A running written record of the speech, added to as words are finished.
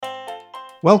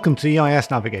Welcome to EIS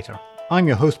Navigator. I'm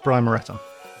your host, Brian Moretta.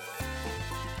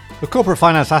 The corporate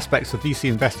finance aspects of VC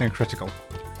investing are critical.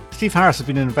 Steve Harris has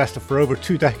been an investor for over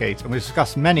 2 decades, and we've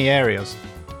discussed many areas: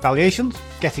 valuations,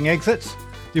 getting exits,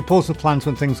 the opposing plans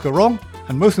when things go wrong,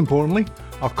 and most importantly,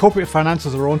 are corporate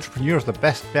finances or entrepreneurs the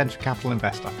best venture capital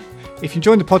investor? If you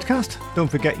enjoyed the podcast, don't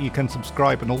forget you can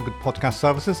subscribe on all good podcast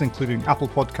services, including Apple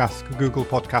Podcasts, Google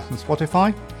Podcasts, and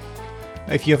Spotify.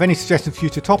 If you have any suggested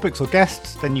future topics or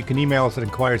guests, then you can email us at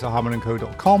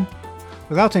inquiries@harmanandco.com.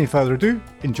 Without any further ado,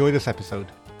 enjoy this episode.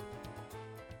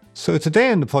 So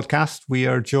today in the podcast, we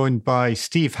are joined by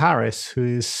Steve Harris, who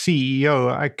is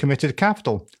CEO at Committed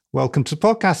Capital. Welcome to the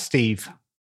podcast, Steve.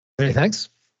 Many thanks.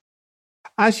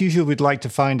 As usual, we'd like to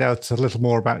find out a little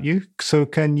more about you. So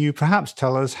can you perhaps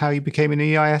tell us how you became an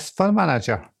EIS fund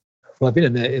manager? Well, I've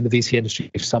been in the VC industry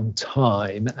for some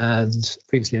time and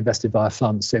previously invested via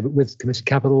funds. So with Committed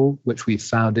Capital, which we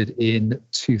founded in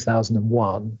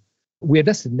 2001, we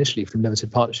invested initially from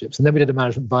limited partnerships, and then we did a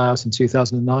management buyout in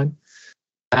 2009.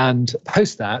 And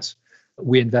post that,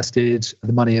 we invested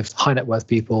the money of high net worth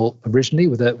people originally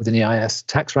with an EIS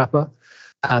tax wrapper,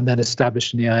 and then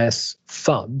established an EIS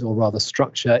fund, or rather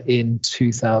structure, in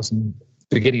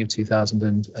beginning of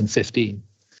 2015.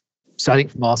 So I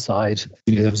think from our side,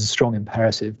 there was a strong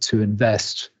imperative to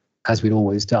invest, as we'd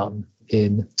always done,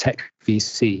 in tech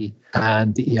VC,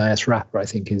 and the EIS wrapper, I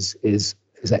think, is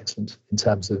excellent in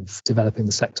terms of developing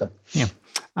the sector. Yeah.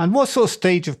 And what sort of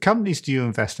stage of companies do you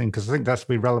invest in? Because I think that's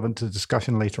be relevant to the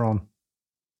discussion later on.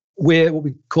 We're what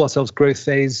we call ourselves growth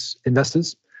phase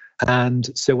investors. And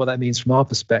so what that means from our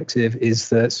perspective is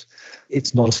that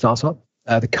it's not a startup.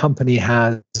 The company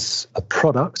has a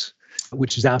product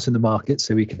which is out in the market,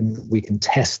 so we can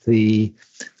test the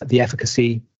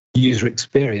efficacy, user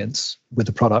experience with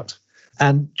the product.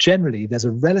 And generally, there's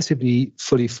a relatively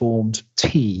fully formed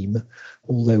team,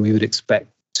 although we would expect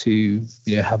to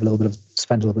spend a little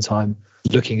bit of time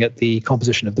looking at the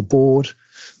composition of the board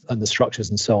and the structures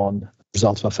and so on,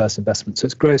 result of our first investment. So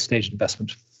it's growth stage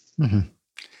investment. Mm-hmm.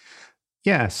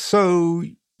 Yeah. So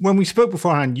when we spoke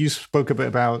beforehand, you spoke a bit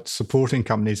about supporting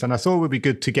companies, and I thought it would be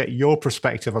good to get your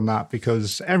perspective on that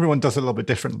because everyone does it a little bit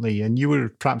differently. And you were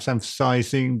perhaps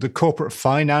emphasizing the corporate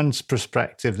finance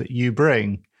perspective that you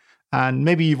bring. And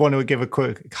maybe you want to give a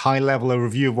quick high-level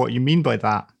overview of what you mean by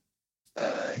that.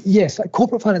 Yes,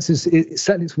 corporate finance is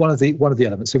certainly one of the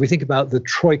elements. So if we think about the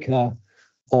troika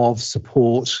of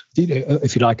support,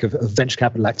 if you like, of venture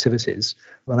capital activities,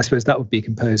 well, I suppose that would be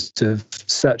composed of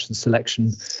search and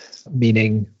selection,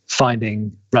 meaning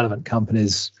finding relevant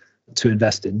companies to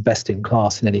invest in, best in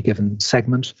class in any given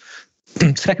segment.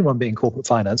 Second one being corporate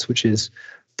finance, which is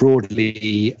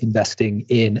broadly investing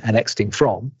in and exiting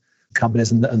from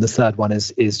companies. And the third one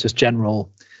is just general,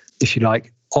 if you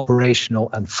like, operational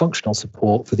and functional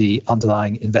support for the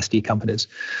underlying investee companies.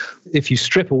 If you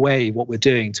strip away what we're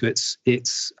doing to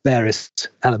its various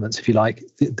elements, if you like,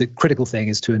 the critical thing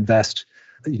is to invest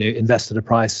at a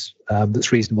price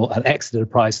that's reasonable and exit at a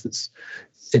price that's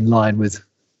in line with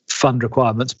fund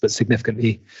requirements, but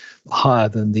significantly higher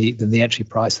than the entry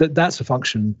price. That's a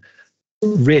function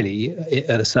really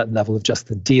at a certain level of just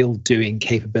the deal doing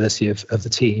capability of the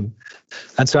team.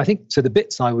 And so I think, the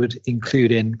bits I would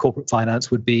include in corporate finance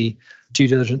would be due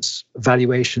diligence,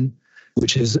 valuation,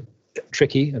 which is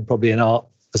tricky and probably an art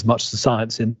as much as a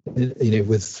science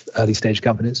with early stage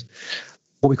companies.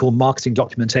 What we call marketing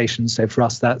documentation. So for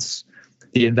us, that's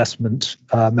the investment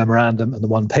memorandum and the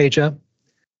one pager,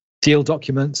 deal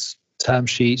documents, term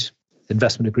sheet,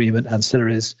 investment agreement,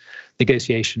 ancillaries,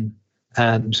 negotiation,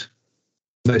 and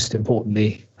most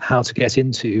importantly, how to get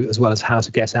into as well as how to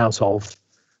get out of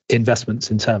investments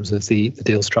in terms of the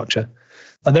deal structure.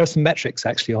 And there are some metrics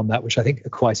actually on that, which I think are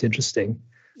quite interesting.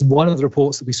 One of the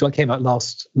reports that we saw came out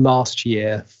last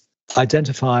year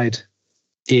identified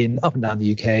in up and down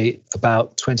the UK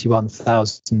about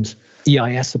 21,000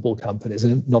 EIS-able companies,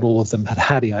 and not all of them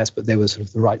had EIS, but they were sort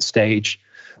of the right stage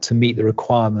to meet the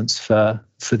requirements for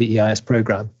the EIS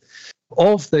program.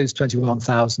 Of those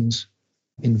 21,000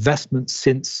 investments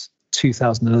since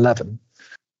 2011,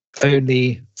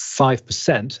 only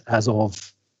 5% as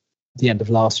of the end of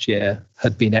last year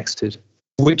had been exited,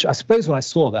 which I suppose when I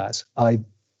saw that, I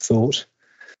thought,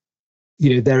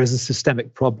 there is a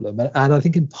systemic problem. And I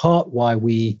think in part why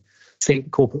we think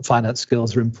corporate finance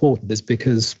skills are important is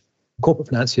because corporate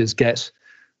financiers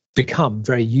become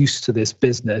very used to this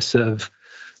business of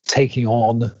taking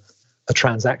on a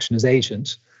transaction as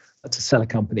agent to sell a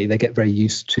company. They get very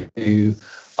used to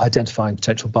identifying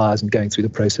potential buyers and going through the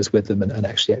process with them and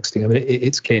actually exiting. I mean,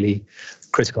 it's clearly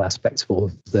critical aspects of all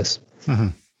of this. Mm-hmm.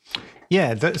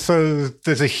 Yeah, so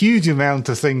there's a huge amount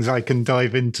of things I can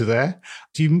dive into there.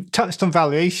 You touched on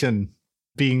valuation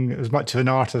being as much of an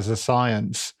art as a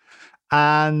science.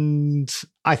 And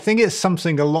I think it's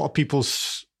something a lot of people,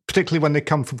 particularly when they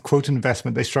come from quote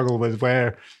investment, they struggle with,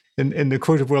 where in the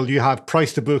quoted world, you have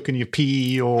price to book and your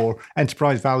PE or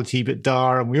enterprise value to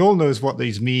EBITDA, and we all know what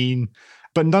these mean,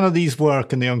 but none of these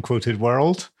work in the unquoted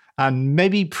world. And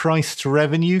maybe price to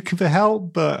revenue could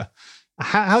help, but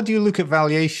how do you look at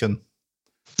valuation?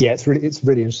 Yeah, it's really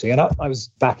interesting. And I was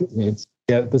back at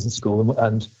business school,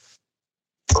 and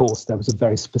of course there was a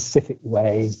very specific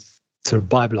way. Sort of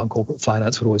Bible on corporate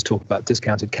finance would always talk about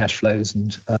discounted cash flows,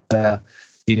 and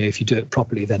if you do it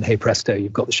properly, then hey presto,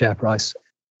 you've got the share price.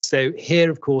 So here,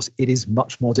 of course, it is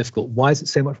much more difficult. Why is it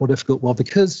so much more difficult? Well,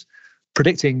 because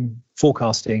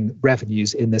forecasting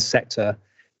revenues in this sector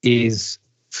is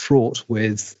fraught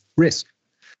with risk.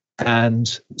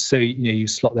 And so, you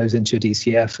slot those into your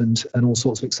DCF and all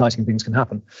sorts of exciting things can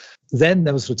happen. Then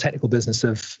there was sort of technical business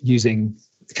of using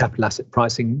the capital asset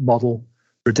pricing model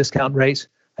for a discount rate.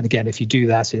 And again, if you do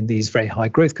that in these very high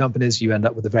growth companies, you end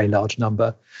up with a very large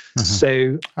number. Mm-hmm.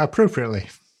 So appropriately.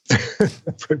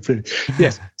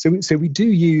 Yes. So we do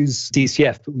use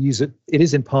DCF, but we use it. It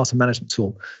is in part a management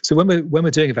tool. So when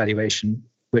we're doing evaluation,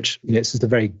 which this is a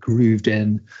very grooved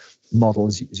in model,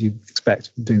 as you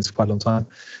expect, I'm doing this for quite a long time.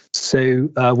 So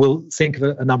we'll think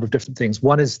of a number of different things.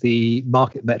 One is the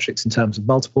market metrics in terms of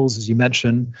multiples, as you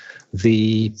mentioned,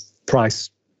 the price,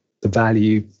 the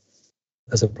value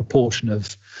as a proportion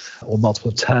of or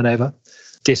multiple of turnover,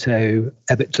 ditto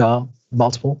EBITDA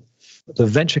multiple. The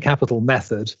venture capital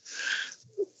method,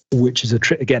 which is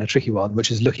again a tricky one,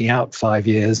 which is looking out 5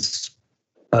 years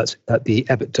at the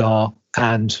EBITDA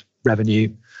and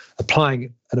revenue,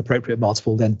 applying an appropriate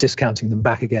multiple, then discounting them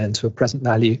back again to a present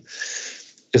value,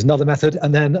 is another method.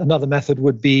 And then another method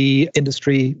would be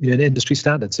industry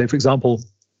standard. So, for example,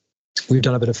 we've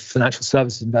done a bit of financial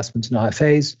services investment in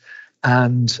IFAs,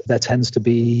 and there tends to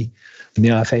be in the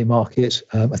IFA market,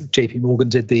 I think JP Morgan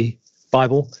did the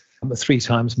Bible, a 3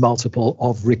 times multiple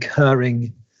of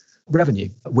recurring revenue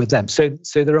with them. So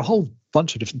there are a whole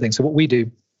bunch of different things. So what we do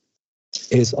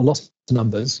is a lot of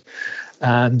numbers,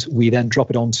 and we then drop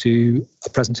it onto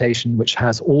a presentation which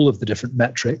has all of the different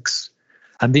metrics.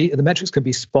 And the metrics can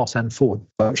be spot and forward,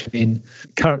 which mean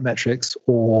current metrics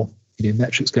or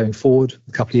metrics going forward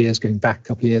a couple of years, going back a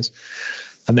couple of years.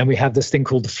 And then we have this thing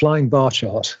called the flying bar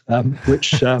chart,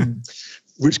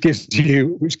 which gives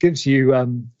you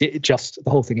it just the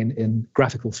whole thing in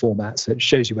graphical format. So it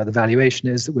shows you where the valuation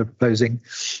is that we're proposing,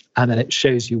 and then it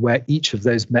shows you where each of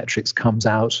those metrics comes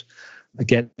out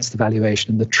against the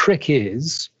valuation. And the trick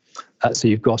is, so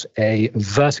you've got a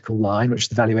vertical line, which is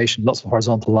the valuation, lots of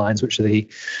horizontal lines, which are the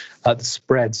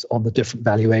spreads on the different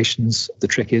valuations. The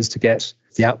trick is to get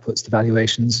the outputs, the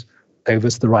valuations, over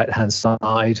to the right-hand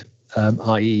side,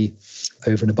 i.e.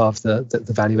 over and above the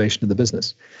valuation of the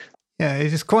business. Yeah,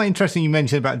 it's quite interesting you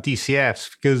mentioned about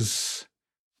DCFs, because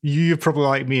you're probably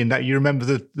like me in that you remember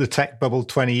the tech bubble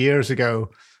 20 years ago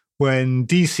when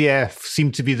DCF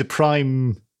seemed to be the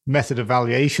prime method of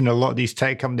valuation of a lot of these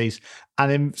tech companies,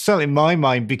 and certainly in my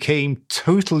mind became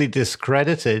totally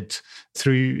discredited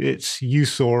through its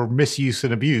use or misuse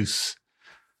and abuse,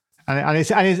 and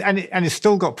it's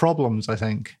still got problems, I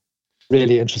think.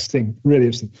 Really interesting.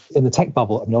 In the tech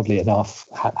bubble, oddly enough,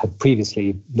 had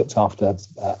previously looked after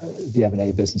the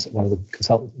M&A business at one of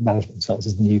the management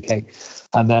consultancies in the UK.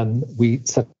 And then we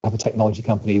set up a technology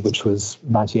company, which was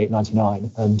 98,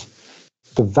 99. And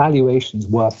the valuations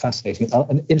were fascinating.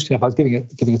 And interestingly enough, I was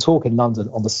giving a talk in London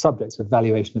on the subject of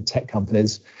valuation of tech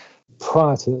companies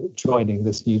prior to joining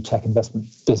this new tech investment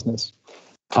business.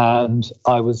 And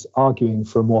I was arguing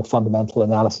for a more fundamental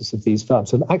analysis of these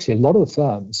firms. So actually, a lot of the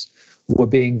firms were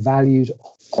being valued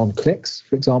on clicks,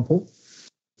 for example,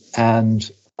 and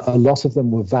a lot of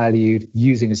them were valued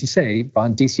using, as you say,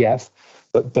 Brian, DCF,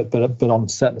 but on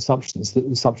certain assumptions. The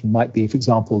assumption might be, for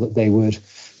example, that they would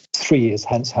 3 years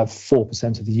hence have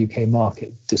 4% of the UK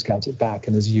market discounted back,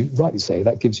 and as you rightly say,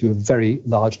 that gives you a very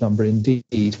large number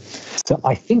indeed. So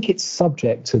I think it's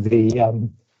subject to the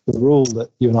rule that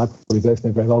you and I probably both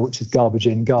know very well, which is garbage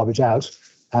in, garbage out,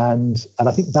 and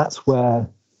I think that's where.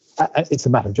 It's a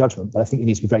matter of judgment, but I think you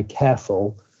need to be very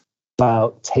careful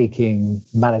about taking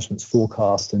management's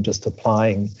forecast and just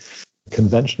applying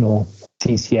conventional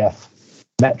TCF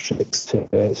metrics to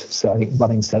it. So I think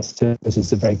running sensitivity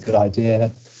is a very good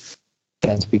idea,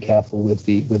 and to be careful with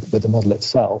the model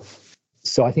itself.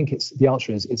 So I think the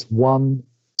answer is it's one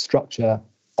structure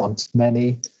amongst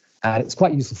many, and it's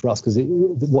quite useful for us because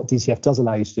what DCF does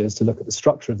allow you to do is to look at the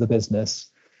structure of the business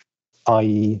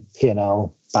i.e.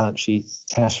 P&L, balance sheet,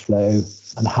 cash flow,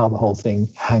 and how the whole thing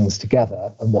hangs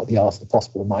together and what the art of the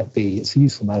possible might be. It's a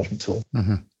useful management tool.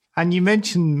 Mm-hmm. And you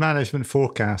mentioned management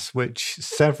forecasts, which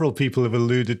several people have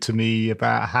alluded to me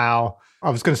about how, I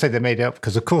was going to say they're made up,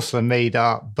 because of course they're made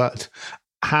up, but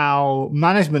how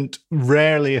management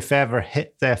rarely, if ever,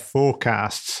 hit their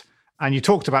forecasts. And you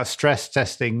talked about stress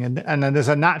testing, and then there's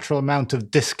a natural amount of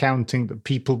discounting that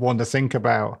people want to think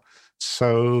about.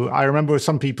 So I remember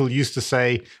some people used to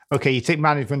say, okay, you take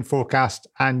management forecast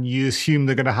and you assume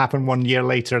they're going to happen 1 year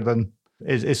later than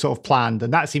is sort of planned.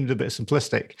 And that seemed a bit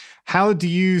simplistic. How do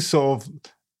you sort of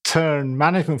turn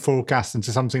management forecast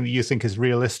into something that you think is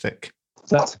realistic?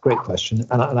 That's a great question.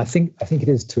 And I think it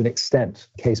is to an extent,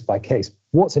 case by case.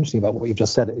 What's interesting about what you've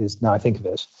just said is, now I think of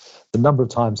it, the number of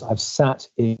times I've sat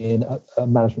in a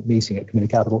management meeting at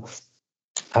Community Capital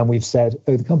and we've said,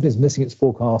 oh, the company is missing its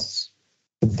forecasts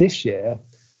for this year.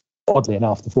 Oddly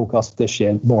enough, the forecasts for this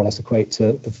year more or less equate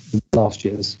to last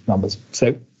year's numbers.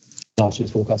 So last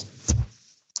year's forecast.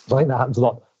 So I think that happens a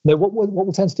lot. No, what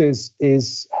we'll tend to do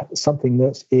is something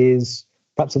that is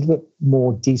perhaps a little bit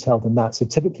more detailed than that. So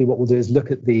typically what we'll do is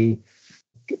look at the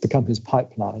company's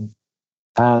pipeline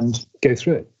and go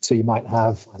through it. So you might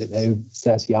have,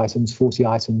 30 items, 40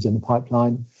 items in the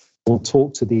pipeline. We'll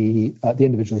talk to the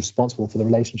individual responsible for the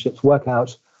relationships, work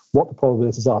out what the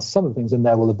probabilities are. Some of the things in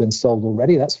there will have been sold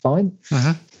already. That's fine.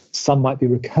 Uh-huh. Some might be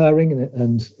recurring,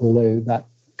 and although that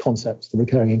concept, the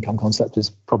recurring income concept, is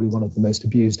probably one of the most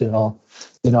abused in our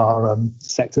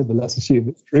sector, but let's assume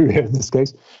it's true here in this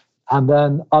case. And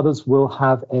then others will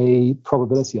have a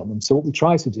probability on them. So what we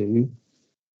try to do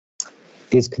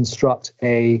is construct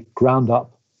a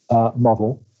ground-up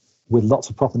model with lots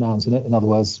of proper nouns in it. In other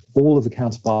words, all of the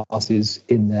counterparties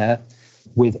in there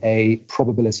with a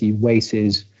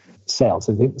probability-weighted sale.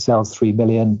 So if the sale's 3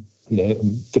 million,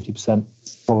 50%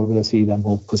 probability, then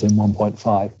we'll put in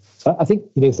 1.5. So I think,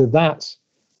 so that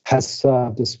has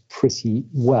served us pretty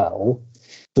well.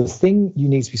 The thing you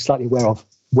need to be slightly aware of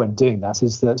when doing that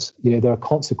is that, there are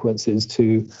consequences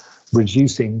to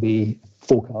reducing the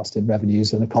forecast in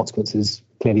revenues, and the consequences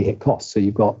clearly hit costs. So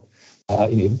you've got,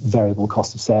 variable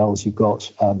cost of sales, you've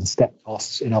got step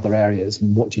costs in other areas,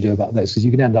 and what do you do about those? Because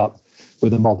you can end up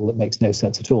with a model that makes no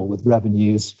sense at all, with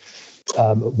revenues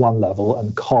at one level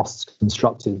and costs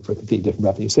constructed for a completely different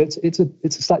revenue. So it's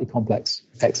a slightly complex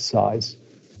exercise.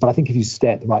 But I think if you stay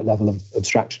at the right level of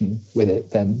abstraction with it,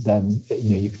 then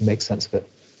you can make sense of it.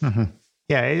 Mm-hmm.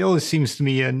 Yeah, it always seems to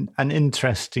me an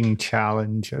interesting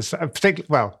challenge.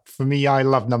 Well, for me, I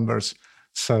love numbers.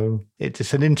 So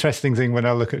it's an interesting thing when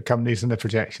I look at companies and their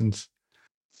projections.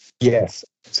 Yes.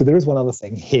 So there is one other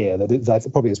thing here that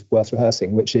probably is worth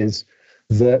rehearsing, which is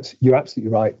that you're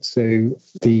absolutely right. So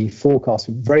the forecast,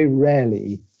 very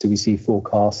rarely do we see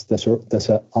forecasts that are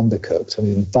undercooked. I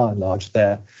mean, by and large,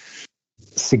 they're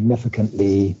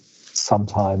significantly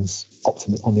sometimes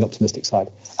on the optimistic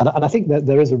side. And I think that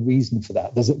there is a reason for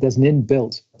that. There's an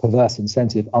inbuilt perverse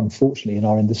incentive, unfortunately, in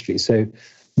our industry. So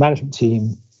management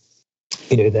team,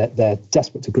 they're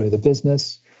desperate to grow the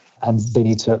business and they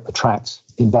need to attract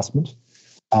investment.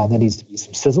 There needs to be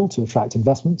some sizzle to attract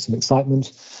investment, some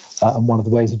excitement. And one of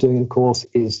the ways of doing it, of course,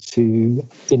 is to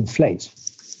inflate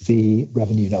the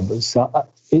revenue numbers. So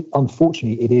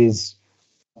unfortunately, it is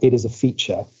a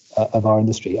feature of our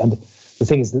industry. And the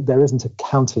thing is that there isn't a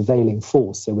countervailing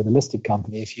force. So with a listed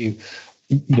company, if you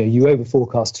over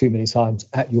forecast too many times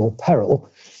at your peril,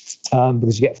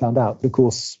 because you get found out. But of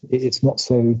course, it's not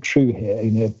so true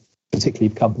here.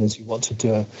 Particularly companies who want to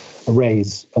do a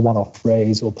raise, a one-off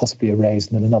raise, or possibly a raise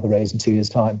and then another raise in 2 years'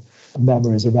 time.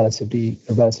 Memories are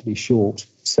relatively short.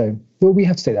 So we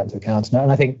have to take that into account now.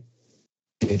 And I think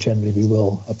generally we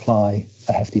will apply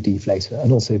a hefty deflator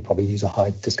and also probably use a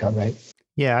high discount rate.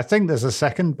 Yeah, I think there's a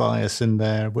second bias in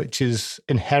there, which is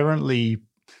inherently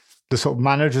the sort of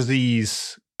managers of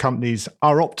these companies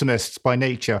are optimists by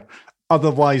nature.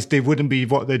 Otherwise, they wouldn't be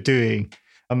what they're doing.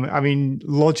 I mean,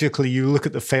 logically, you look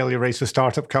at the failure rates for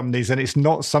startup companies, and it's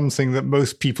not something that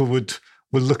most people would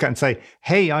look at and say,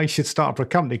 hey, I should start up a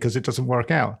company because it doesn't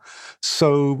work out.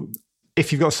 So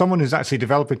if you've got someone who's actually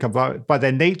developing a company, by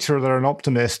their nature, they're an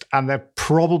optimist, and they're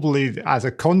probably, as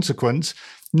a consequence,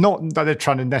 not that they're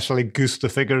trying to necessarily goose the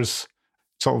figures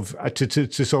sort of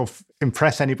to sort of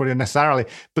impress anybody necessarily,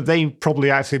 but they probably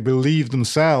actually believe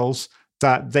themselves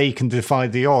that they can defy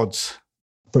the odds.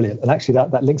 Brilliant. And actually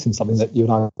that links in something that you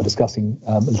and I were discussing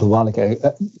a little while ago.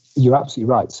 You're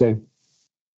absolutely right. So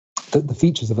the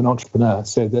features of an entrepreneur,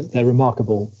 so that they're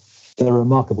remarkable. They're a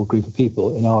remarkable group of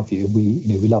people in our view.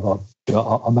 We love our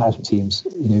our management teams,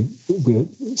 we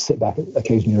sit back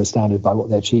occasionally are astounded by what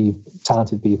they achieve.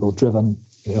 Talented people, driven,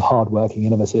 hardworking,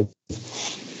 innovative.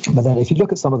 But then, if you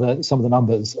look at some of the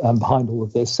numbers behind all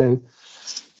of this, so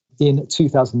in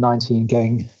 2019,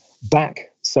 going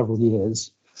back several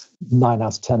years, 9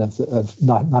 out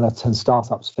of 10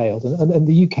 startups failed, and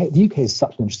the UK is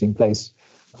such an interesting place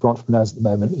for entrepreneurs at the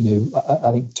moment.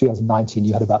 I think 2019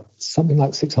 you had about something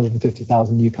like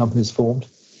 650,000 new companies formed.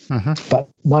 But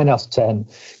 9 out of 10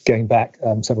 going back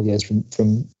several years from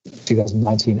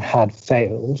 2019 had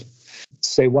failed.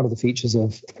 So one of the features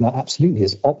of entrepreneur absolutely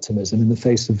is optimism in the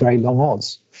face of very long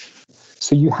odds.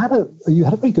 So you had a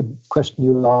very good question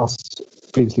you asked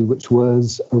previously, which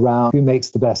was around who makes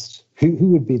the best, who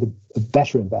would be a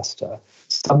better investor,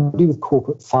 somebody with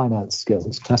corporate finance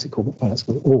skills, classic corporate finance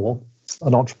skills, or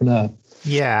an entrepreneur.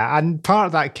 Yeah, and part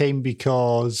of that came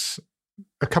because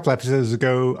a couple of episodes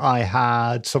ago, I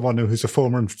had someone who's a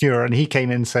former entrepreneur, and he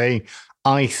came in saying,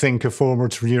 I think a former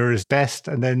entrepreneur is best.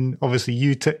 And then obviously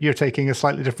you're taking a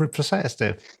slightly different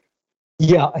perspective.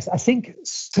 Yeah, I think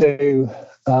so.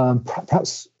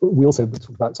 Perhaps we also talked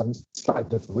about something slightly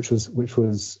different, which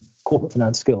was corporate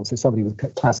finance skills. So somebody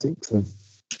with classic sort of,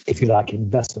 if you like,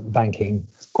 investment banking,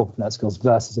 corporate finance skills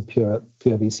versus a pure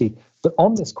VC. But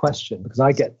on this question, because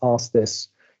I get asked this,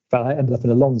 but I ended up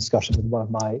in a long discussion with one of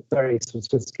my very sort of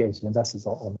sophisticated investors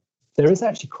on. There is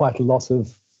actually quite a lot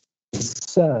of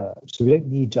research. So we don't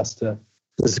need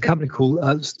there's a company called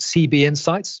CB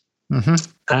Insights,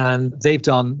 and they've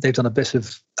done a bit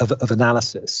of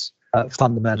analysis,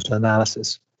 fundamental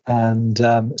analysis, and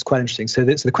it's quite interesting. So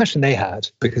the question they had,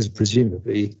 because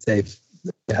presumably they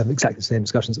have exactly the same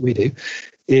discussions that we do,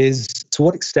 is to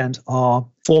what extent are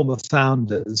former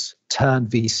founders turned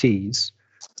VCs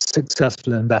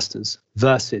successful investors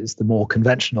versus the more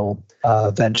conventional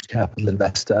venture capital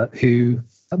investor who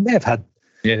may have had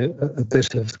a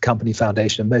bit of company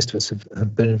foundation. Most of us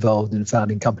have been involved in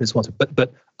founding companies once,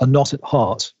 but are not at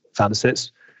heart founders. So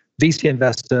it's VC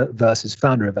investor versus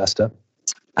founder investor.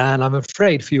 And I'm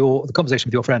afraid for the conversation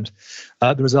with your friend,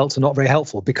 the results are not very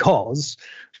helpful because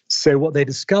what they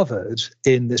discovered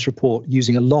in this report,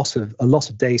 using a lot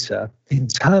of data in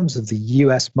terms of the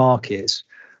US market,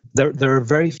 there are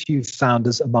very few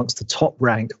founders amongst the top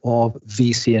rank of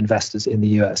VC investors in the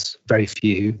US, very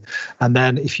few. And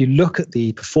then if you look at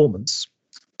the performance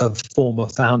of former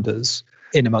founders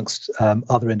in amongst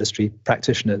other industry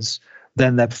practitioners,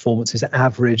 then their performance is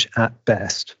average at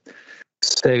best.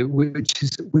 So,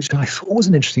 which I thought was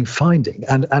an interesting finding,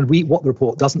 and what the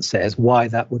report doesn't say is why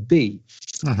that would be.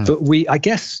 But I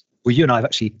guess you and I have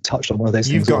actually touched on one of those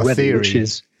You've things got already, a theory. Which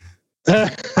is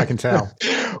I can tell.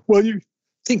 Well,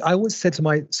 I always say to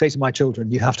my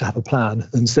children, you have to have a plan,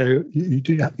 and so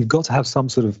you've got to have some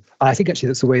sort of. I think actually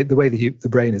that's the way the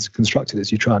brain is constructed,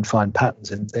 is you try and find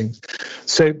patterns in things.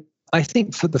 So I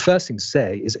think for the first thing to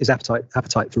say is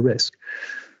appetite for risk.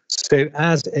 So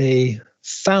as a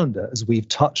founder, as we've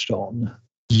touched on,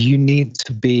 you need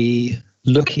to be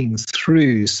looking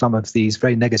through some of these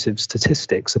very negative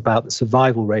statistics about the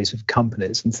survival rate of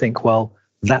companies and think, well,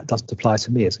 that doesn't apply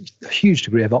to me. It's a huge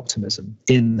degree of optimism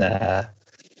in there.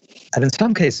 And in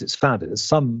some cases, it's founders.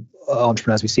 Some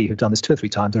entrepreneurs we see who've done this 2 or 3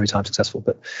 times, every time successful.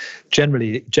 But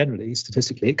generally,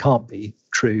 statistically, it can't be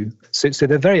true. So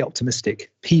they're very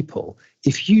optimistic people.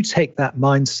 If you take that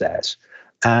mindset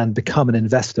and become an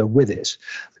investor with it,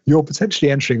 you're potentially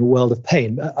entering a world of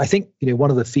pain. I think one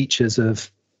of the features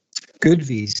of good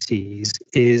VCs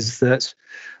is that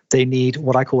they need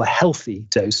what I call a healthy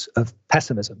dose of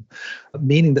pessimism,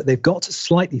 meaning that they've got to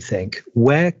slightly think,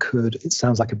 it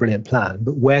sounds like a brilliant plan,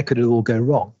 but where could it all go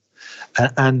wrong?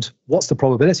 And what's the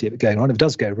probability of it going wrong? If it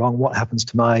does go wrong, what happens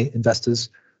to my investors'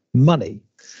 money?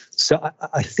 So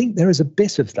I think there is a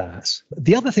bit of that.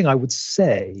 The other thing I would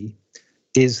say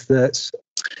is that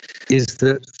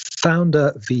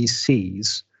founder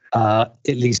VCs, at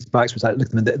least by experience, I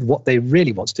look at them, what they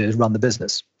really want to do is run the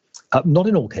business. Not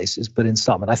in all cases, but in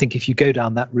some. And I think if you go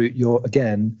down that route, you're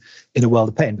again in a world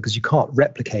of pain because you can't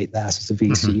replicate that as a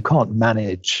VC. You can't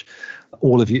manage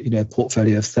all of your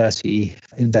portfolio of 30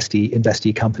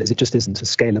 investee companies. It just isn't a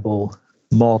scalable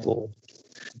model.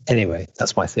 Anyway,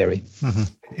 that's my theory.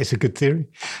 It's a good theory.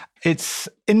 It's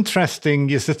interesting,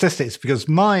 your statistics, because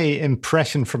my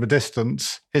impression from a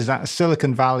distance is that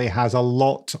Silicon Valley has a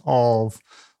lot of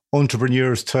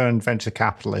entrepreneurs turned venture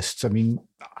capitalists. I mean,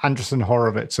 Andreessen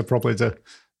Horowitz are probably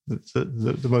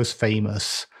the most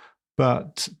famous,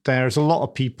 but there's a lot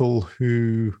of people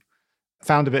who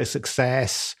found a bit of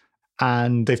success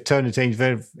and they've turned into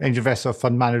angel investor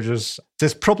fund managers.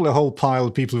 There's probably a whole pile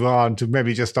of people who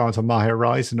maybe just aren't on my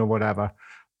horizon or whatever.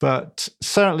 But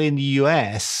certainly in the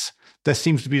US, there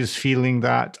seems to be this feeling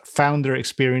that founder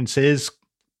experience is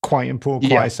quite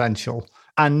important, quite essential.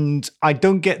 And I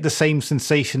don't get the same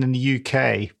sensation in the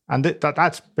UK. And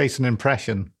that's based on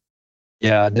impression.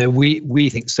 Yeah, no, we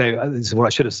think so. This is what I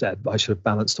should have said, but I should have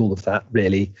balanced all of that,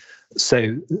 really.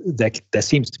 So there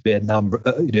seems to be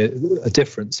a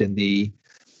difference in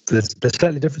there's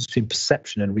certainly a difference between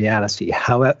perception and reality,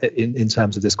 however, in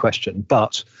terms of this question.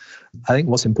 But I think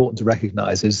what's important to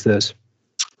recognize is that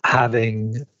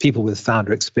having people with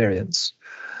founder experience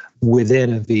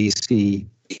within a VC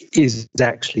is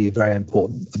actually very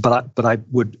important. But I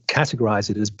would categorize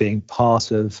it as being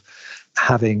part of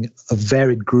having a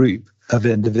varied group of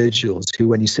individuals who,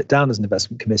 when you sit down as an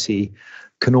investment committee,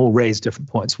 can all raise different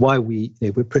points. Why we're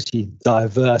pretty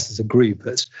diverse as a group.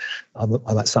 I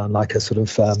might sound like a sort of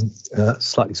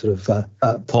slightly sort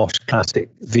of posh classic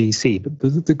VC, but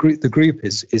the group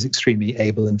is extremely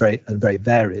able and very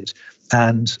varied.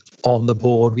 And on the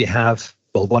board we have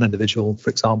one individual, for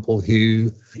example,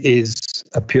 who is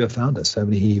a pure founder. So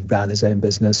he ran his own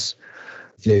business,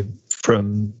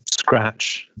 from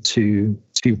scratch to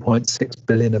 2.6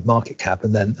 billion of market cap,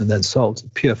 and then sold.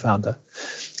 Pure founder.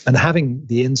 And having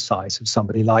the insight of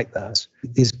somebody like that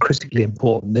is critically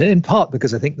important, in part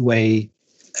because I think the way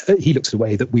he looks at the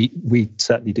way that we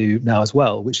certainly do now as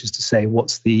well, which is to say,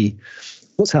 what's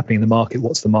happening in the market,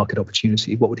 what's the market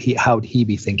opportunity, how would he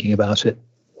be thinking about it,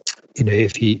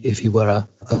 if he were a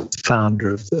founder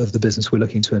of the business we're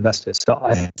looking to invest in. So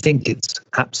I think it's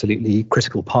absolutely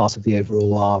critical part of the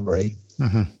overall armory.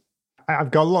 Mm-hmm.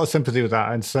 I've got a lot of sympathy with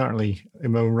that, and certainly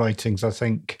in my own writings, I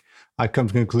think I've come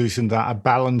to the conclusion that a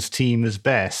balanced team is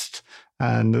best.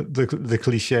 And the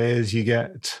cliche is you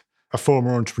get a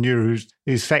former entrepreneur who's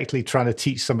effectively trying to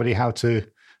teach somebody how to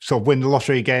sort of win the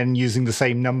lottery again using the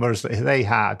same numbers that they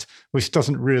had, which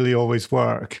doesn't really always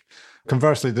work.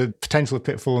 Conversely, the potential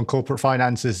pitfall in corporate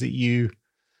finance is that you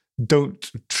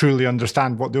don't truly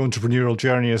understand what the entrepreneurial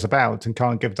journey is about and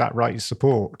can't give that right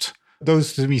support.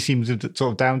 Those to me seem to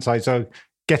sort of downsides. So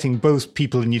getting both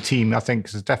people in your team, I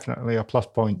think, is definitely a plus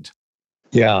point.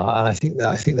 Yeah, I think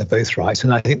they're both right.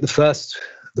 And I think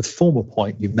the former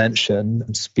point you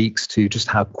mentioned speaks to just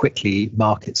how quickly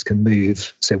markets can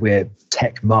move. So we're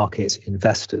tech market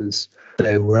investors.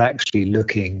 So we're actually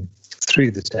looking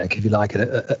through the tech, if you like,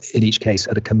 in each case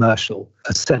at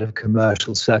a set of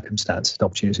commercial circumstances and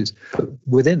opportunities. But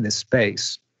within this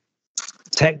space,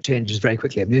 tech changes very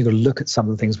quickly. I mean, you've got to look at some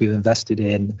of the things we've invested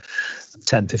in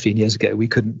 10, 15 years ago. We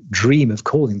couldn't dream of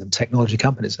calling them technology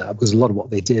companies now, because a lot of what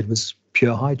they did was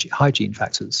pure hygiene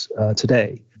factors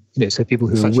today. So people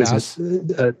who are wizards.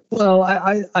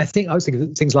 I think I was thinking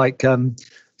of things like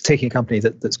taking a company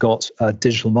that's got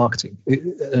digital marketing.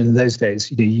 In those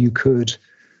days, you could.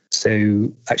 So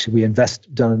actually, we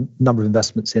done a number of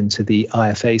investments into the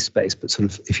IFA space, but sort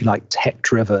of, if you like,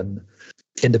 tech-driven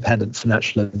independent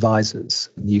financial advisors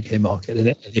in the UK market.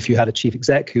 And if you had a chief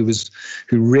exec who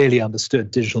really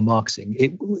understood digital marketing,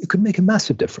 it could make a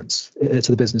massive difference to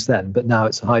the business then. But now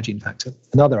it's a hygiene factor.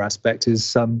 Another aspect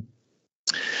is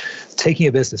taking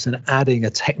a business and adding a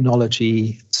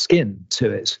technology skin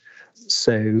to it.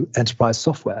 So enterprise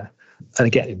software. And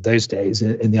again, in those days,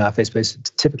 in the IFA space,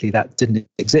 typically that didn't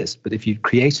exist. But if you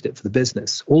created it for the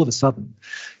business, all of a sudden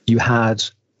you had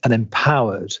an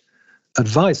empowered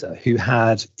advisor who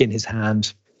had in his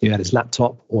hand, had his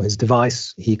laptop or his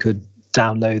device. He could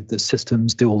download the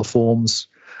systems, do all the forms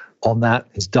on that.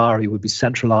 His diary would be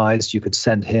centralized. You could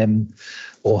send him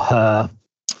or her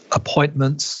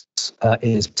appointments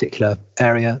in his particular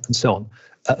area and so on.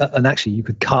 And actually, you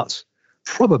could cut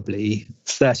probably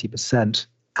 30%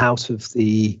 out of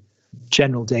the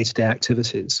general day-to-day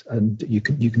activities, and you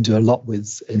can do a lot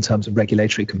in terms of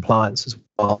regulatory compliance as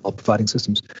well, providing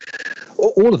systems.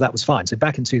 All of that was fine. So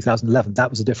back in 2011, that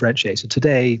was a differentiator.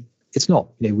 Today, it's not.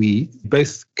 We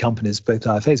both companies, both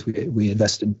IFAs, we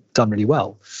invested, done really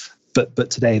well. But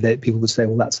today, people would say,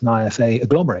 well, that's an IFA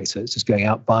agglomerator. It's just going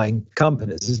out buying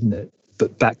companies, isn't it?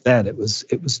 But back then, it was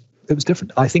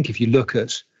different. I think if you look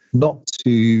at, not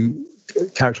to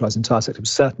characterize the entire sector, but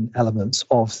certain elements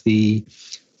of the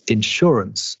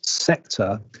insurance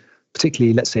sector,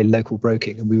 particularly, let's say, local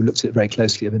broking, and we looked at it very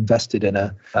closely, have invested in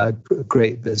a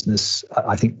great business,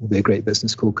 I think will be a great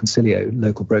business called Concilio,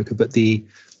 local broker. But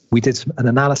we did an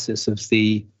analysis of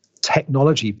the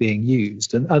technology being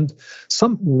used, and I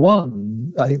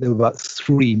think there were about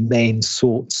 3 main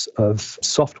sorts of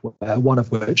software, one of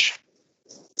which,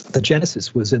 the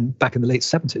genesis was back in the late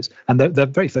 70s, and they're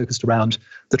very focused around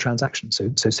the transaction,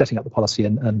 so setting up the policy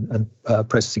and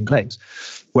processing claims.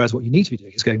 Whereas what you need to be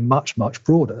doing is going much, much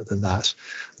broader than that,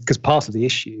 because part of the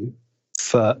issue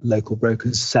for local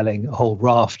brokers selling a whole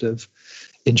raft of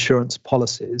insurance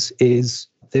policies is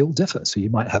they all differ. So you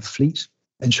might have fleet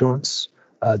insurance,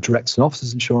 directors and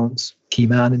officers insurance, key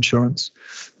man insurance,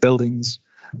 buildings.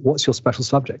 What's your special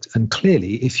subject? And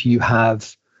clearly, if you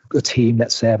have a team,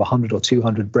 let's say, of 100 or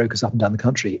 200 brokers up and down the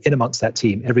country, in amongst that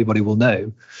team, everybody will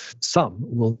know, some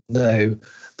will know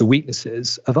the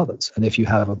weaknesses of others. And if you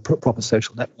have a proper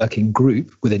social networking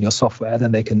group within your software,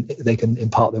 then they can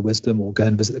impart their wisdom or go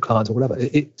and visit the clients or whatever.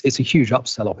 It's a huge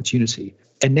upsell opportunity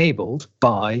enabled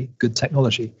by good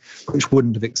technology, which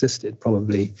wouldn't have existed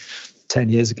probably 10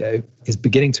 years ago, is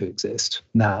beginning to exist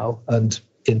now. And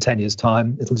in 10 years'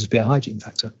 time, it'll just be a hygiene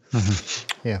factor.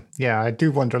 Mm-hmm. Yeah. I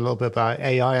do wonder a little bit about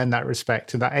AI in that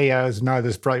respect. And that AI is now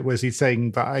this bright, wizzy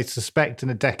thing, but I suspect in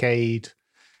a decade,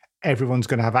 everyone's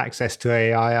going to have access to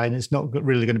AI, and it's not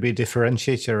really going to be a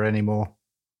differentiator anymore.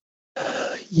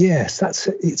 Yes,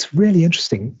 it's really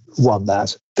interesting one.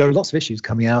 That there are lots of issues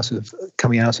coming out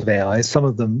of AI. Some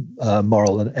of them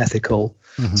moral and ethical.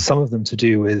 Mm-hmm. Some of them to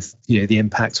do with the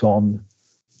impact on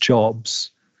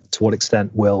jobs. To what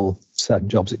extent will certain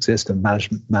jobs exist, and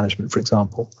management, for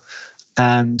example,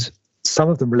 and some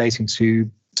of them relating to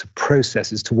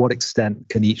processes. To what extent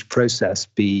can each process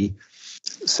be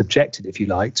subjected, if you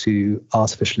like, to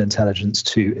artificial intelligence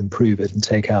to improve it and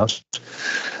take out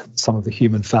some of the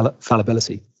human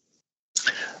fallibility?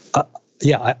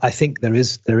 I think there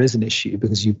is an issue,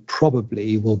 because you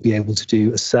probably will be able to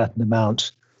do a certain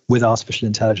amount with artificial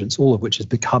intelligence, all of which is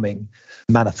becoming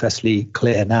manifestly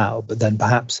clear now. But then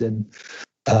perhaps in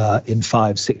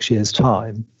 5-6 years'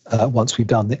 time, once we've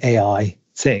done the AI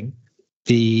thing,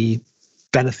 the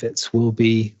benefits will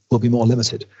be more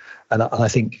limited. And I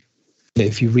think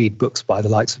if you read books by the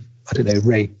likes of,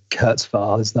 Ray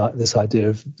Kurzweil, there's this idea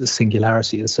of the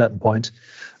singularity at a certain point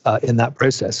in that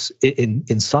process.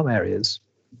 In some areas,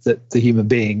 that the human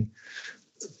being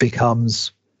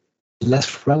becomes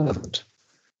less relevant.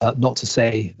 Not to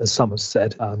say, as some have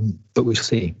said, but we'll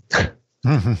see.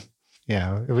 Mm-hmm.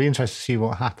 Yeah, it'll be interesting to see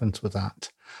what happens with that.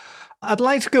 I'd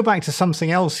like to go back to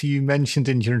something else you mentioned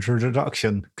in your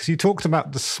introduction, because you talked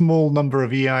about the small number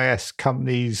of EIS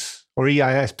companies, or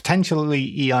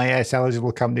potentially EIS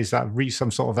eligible companies that have reached some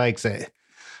sort of exit.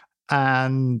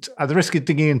 And at the risk of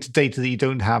digging into data that you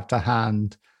don't have to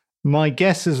hand, my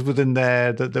guess is within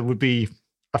there that there would be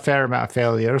a fair amount of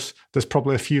failures. There's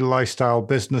probably a few lifestyle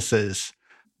businesses.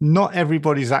 Not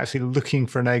everybody's actually looking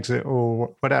for an exit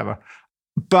or whatever.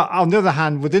 But on the other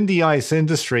hand, within the EIS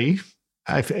industry,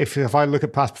 if I look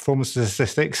at past performance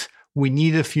statistics, we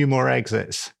need a few more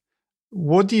exits.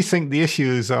 What do you think the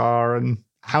issues are, and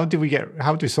how do we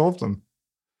solve them?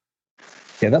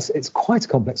 Yeah, it's quite a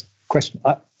complex question.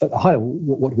 At a high level,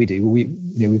 what do we do?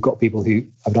 We've got people who,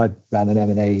 I ran an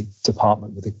M&A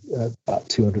department with about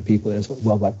 200 people in it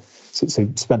worldwide. So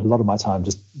spend a lot of my time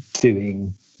just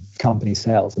doing company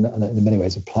sales, and in many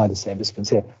ways apply the same disciplines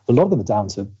here. A lot of them are down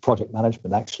to project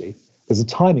management, actually. There's a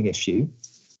timing issue,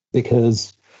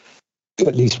 because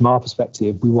at least from our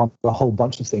perspective, we want a whole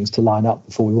bunch of things to line up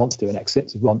before we want to do an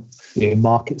exit. We want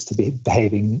markets to be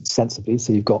behaving sensibly,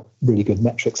 so you've got really good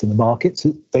metrics in the market to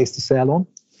base the sale on.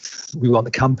 We want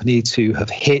the company to have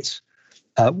hit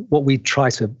what we try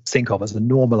to think of as a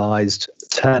normalized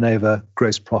turnover,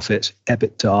 gross profit,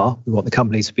 EBITDA. We want the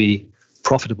company to be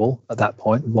profitable at that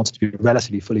point. We want it to be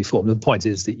relatively fully formed. And the point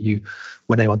is that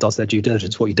when anyone does their due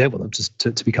diligence, what you don't want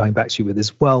them to be coming back to you with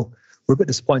is, well, we're a bit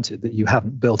disappointed that you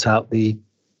haven't built out the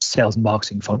sales and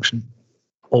marketing function,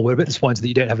 or we're a bit disappointed that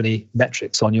you don't have any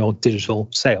metrics on your digital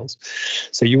sales.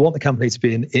 So you want the company to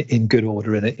be in good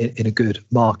order in a good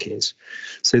market.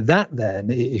 So that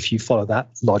then, if you follow that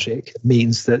logic,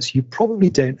 means that you probably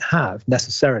don't have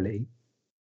necessarily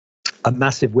a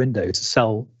massive window to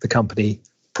sell the company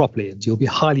properly, and you'll be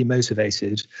highly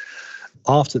motivated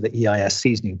after the EIS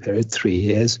seasoning period, 3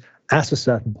 years, at a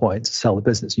certain point to sell the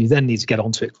business. You then need to get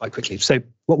onto it quite quickly. So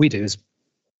what we do is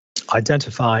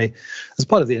identify, as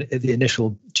part of the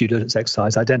initial due diligence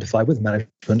exercise, identify with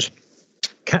management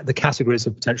the categories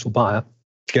of potential buyer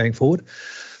going forward: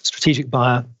 strategic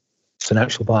buyer,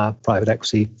 financial buyer, private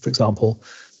equity, for example,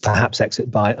 perhaps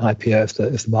exit by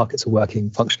IPO if the markets are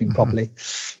functioning properly.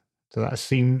 So that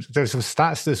seems, there's some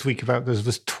stats this week about there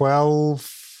was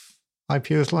 12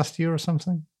 IPOs last year or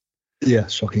something. Yeah,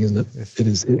 shocking, isn't it? It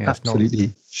is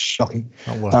absolutely shocking.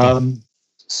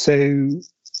 So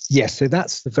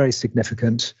that's the very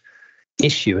significant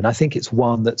issue. And I think it's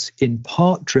one that's in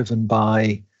part driven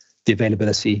by the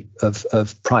availability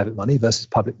of private money versus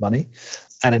public money,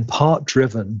 and in part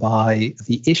driven by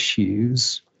the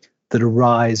issues that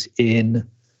arise in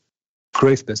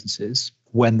growth businesses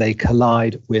when they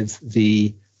collide with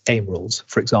the AIM rules,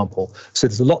 for example. So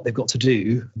there's a lot they've got to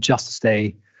do just to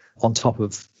stay on top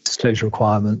of disclosure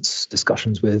requirements,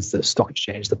 discussions with the stock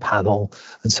exchange, the panel,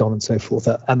 and so on and so forth.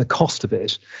 And the cost of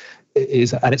it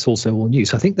is, and it's also all new.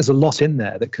 So I think there's a lot in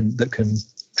there that can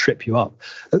trip you up.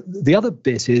 The other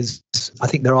bit is, I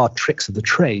think there are tricks of the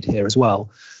trade here as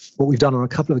well. What we've done on a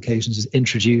couple of occasions is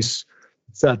introduce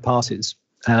third parties,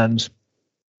 and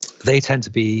they tend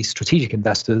to be strategic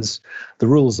investors. The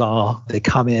rules are they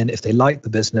come in, if they like the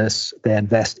business, they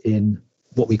invest in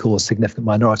what we call a significant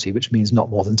minority, which means not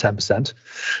more than 10%.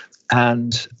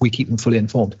 And we keep them fully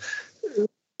informed.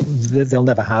 They'll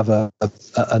never have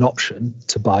an option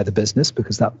to buy the business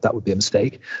because that would be a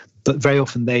mistake. But very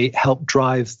often they help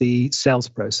drive the sales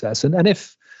process. And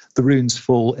if the runes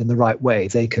fall in the right way,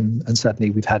 they can, and certainly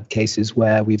we've had cases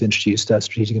where we've introduced a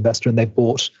strategic investor and they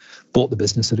bought the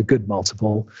business at a good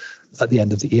multiple at the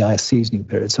end of the EIS seasoning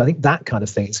period. So I think that kind of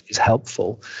thing is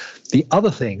helpful. The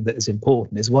other thing that is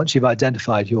important is once you've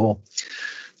identified your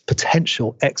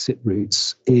potential exit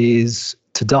routes is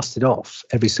to dust it off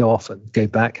every so often. Go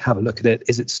back, have a look at it.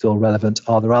 Is it still relevant?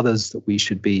 Are there others that we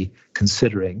should be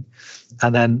considering?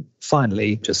 And then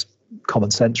finally, just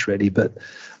common sense really, but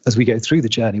as we go through the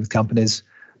journey with companies,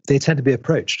 they tend to be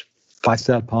approached by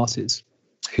third parties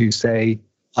who say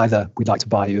either we'd like to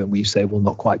buy you, and we say, well,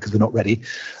 not quite because we're not ready,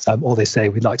 or they say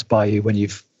we'd like to buy you when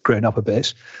you've grown up a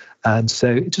bit. And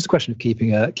so it's just a question of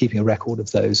keeping a record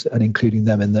of those and including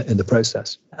them in the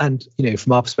process. And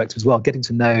from our perspective as well, getting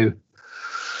to know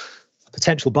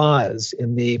potential buyers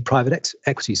in the private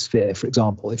equity sphere, for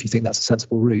example, if you think that's a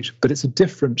sensible route. But it's a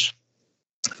different.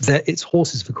 It's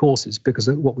horses for courses, because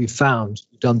what we've found,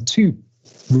 we've done 2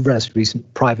 relatively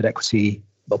recent private equity,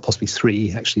 well, possibly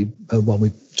 3 actually, one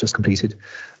we've just completed,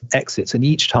 exits. And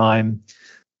each time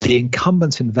the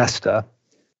incumbent investor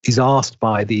is asked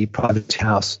by the private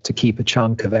house to keep a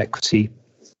chunk of equity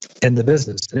in the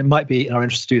business. And it might be in our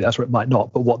interest to do that, or it might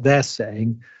not. But what they're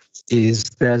saying is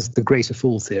there's the greater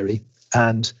fool theory,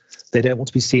 and they don't want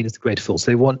to be seen as the greater fool.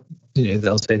 So they want,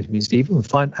 they'll say to me, Steve, we're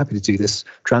fine, happy to do this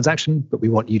transaction, but we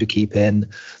want you to keep in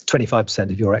 25%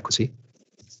 of your equity.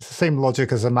 It's the same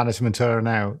logic as a management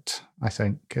earn-out, I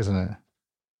think, isn't it?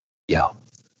 Yeah,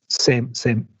 same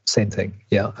thing.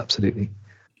 Yeah, absolutely.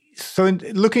 So in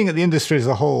looking at the industry as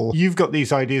a whole, you've got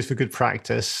these ideas for good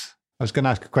practice. I was going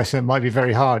to ask a question that might be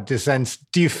very hard. Do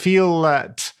you feel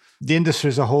that the industry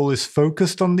as a whole is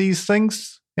focused on these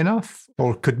things enough?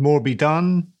 Or could more be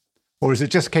done? Or is it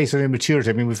just a case of immaturity?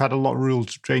 I mean, we've had a lot of rule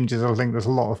changes. I think there's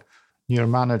a lot of newer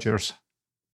managers.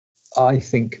 I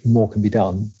think more can be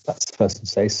done. That's the first thing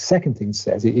to say. Second thing to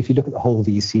say is if you look at the whole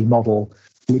VC model,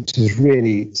 which is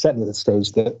really, certainly at the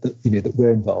stage that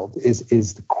we're involved,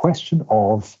 is the question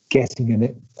of getting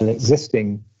an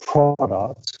existing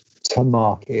product to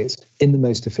market in the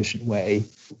most efficient way,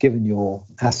 given your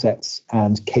assets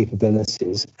and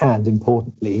capabilities, and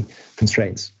importantly,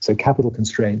 constraints. So capital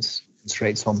constraints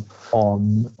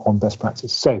on best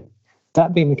practice. So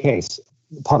that being the case,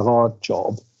 part of our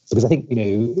job, because I think,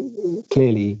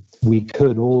 clearly we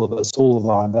could, all of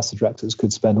our investor directors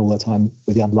could spend all their time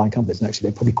with the underlying companies, and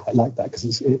actually they probably quite like that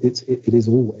because it is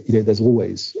always, there's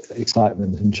always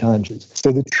excitement and challenges.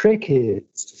 So the trick is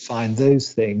to find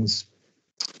those things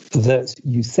that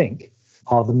you think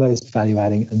are the most value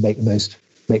adding and make the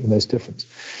most difference.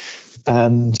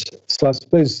 And so I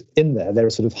suppose in there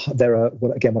are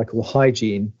what I call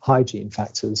hygiene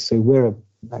factors. So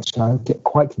I get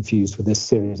quite confused with this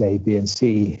Series A, B, and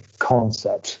C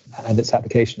concept and its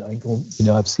application. I think,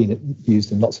 I've seen it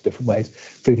used in lots of different ways.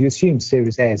 But if you assume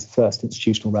Series A is the first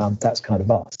institutional round, that's kind of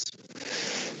us.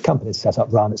 Company's set up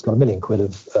round, it's got £1 million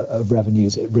of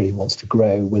revenues, it really wants to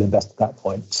grow, we'll invest at that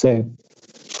point. So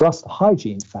for us, the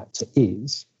hygiene factor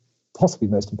is possibly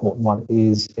the most important one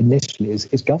is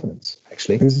governance,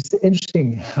 actually. Because it's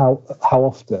interesting how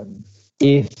often,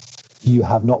 if you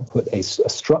have not put a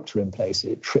structure in place,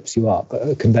 it trips you up,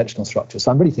 a conventional structure. So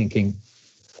I'm really thinking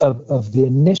of the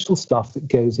initial stuff that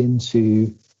goes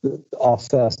into our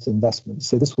first investment.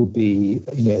 So this will be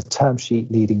a term sheet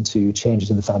leading to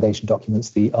changes in the foundation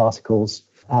documents, the articles,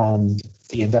 and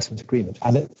the investment agreement.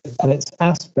 And it's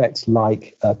aspects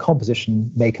like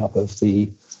composition, makeup of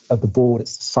the board,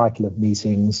 it's the cycle of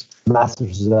meetings, matters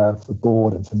reserved for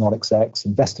board and for non-execs,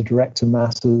 investor director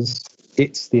matters.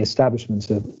 It's the establishment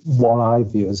of what I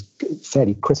view as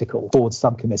fairly critical board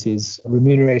subcommittees.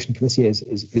 Remuneration committee is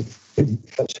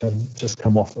just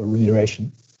come off a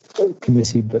remuneration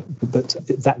committee, but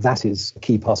that is a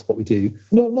key part of what we do.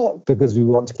 Not because we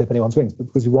want to clip anyone's wings, but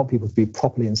because we want people to be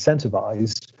properly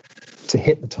incentivized to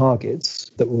hit the targets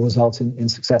that will result in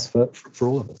success for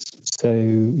all of us.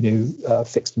 So,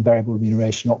 fixed and variable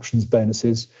remuneration, options,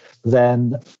 bonuses,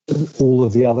 then all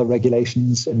of the other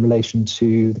regulations in relation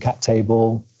to the cap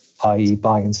table, i.e.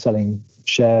 buying and selling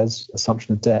shares,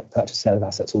 assumption of debt, purchase, sale of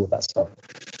assets, all of that stuff.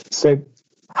 So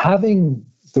having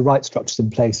the right structures in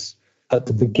place at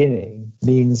the beginning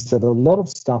means that a lot of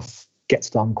stuff gets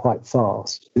done quite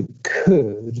fast. It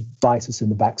could bite us in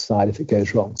the backside if it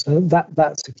goes wrong. So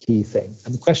that's a key thing.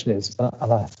 And the question is,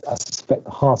 and I suspect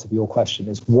the heart of your question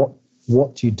is, what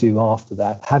do you do after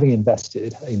that? Having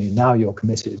invested, now you're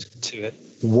committed to it.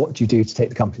 What do you do to take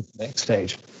the company to the next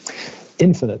stage?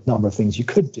 Infinite number of things you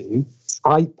could do.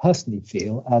 I personally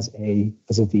feel as a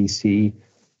VC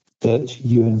that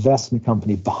you invest in a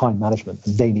company behind management,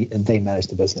 and they manage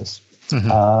the business.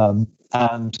 Mm-hmm.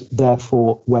 And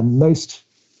therefore, when most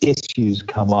issues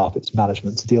come up, it's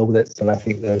management to deal with it. But I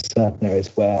think there are certain areas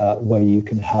where you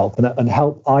can help and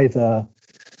help either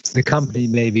the company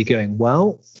may be going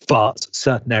well, but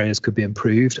certain areas could be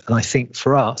improved. And I think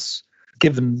for us,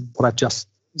 given what I've just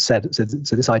said, so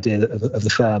this idea of the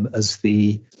firm as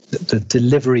the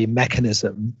delivery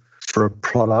mechanism for a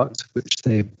product which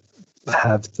they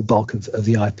have the bulk of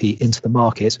the IP into the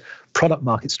market, product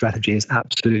market strategy is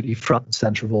absolutely front and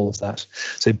center of all of that.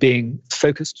 So being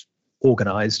focused,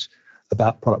 organized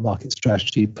about product market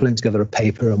strategy, pulling together a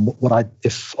paper, and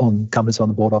if on companies on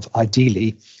the board of,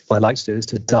 ideally, what I like to do is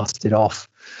to dust it off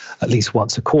at least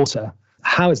once a quarter.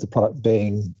 How is the product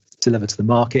being delivered to the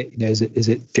market? Is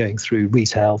it going through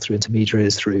retail, through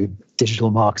intermediaries, through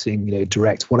digital marketing,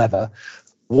 direct, whatever?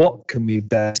 What can we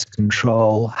best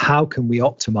control? How can we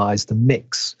optimize the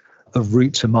mix of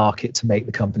route to market to make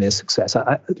the company a success?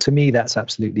 To me, that's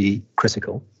absolutely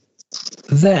critical.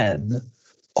 Then,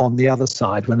 on the other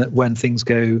side, when things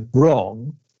go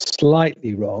wrong,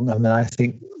 slightly wrong, I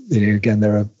think, again,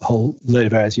 there are a whole load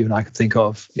of areas you and I could think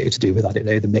of to do with,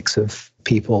 the mix of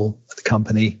people at the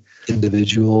company,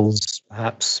 individuals,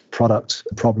 perhaps product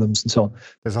problems and so on.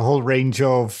 There's a whole range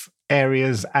of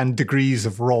areas and degrees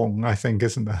of wrong, I think,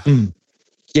 isn't there?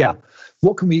 Yeah.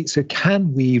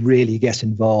 Can we really get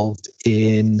involved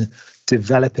in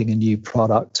developing a new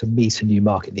product to meet a new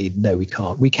market need? No, we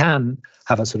can't. We can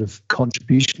have a sort of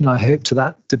contribution, I hope, to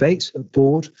that debate at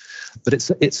board, but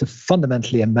it's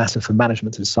fundamentally a matter for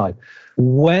management to decide.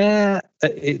 Where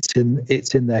it's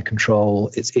in their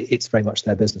control, it's very much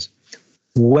their business.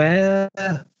 Where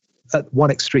at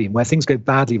one extreme, where things go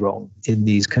badly wrong in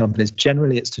these companies,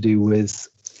 generally it's to do with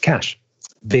cash,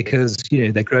 because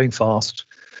they're growing fast,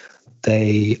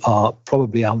 they are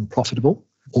probably unprofitable,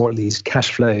 or at least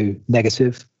cash flow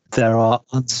negative. There are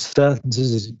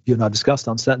uncertainties, as you and I discussed,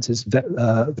 uncertainties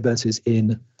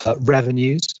in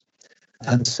revenues.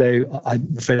 And so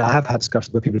I'm afraid I have had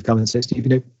discussions where people have come in and say, Steve,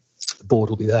 the board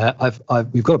will be there.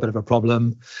 We've got a bit of a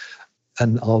problem.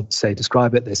 And I'll say,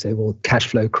 describe it. They say, well, cash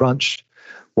flow crunch.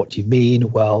 What do you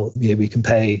mean? Well, we can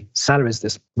pay salaries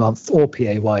this month or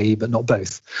PAYE, but not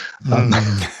both,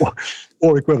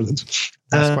 or equivalent.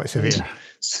 That's quite severe.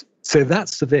 So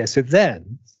that's severe. So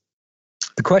then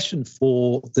the question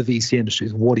for the VC industry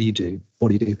is, what do you do? What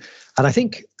do you do? And I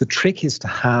think the trick is to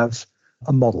have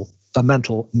a model, a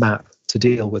mental map to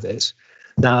deal with it.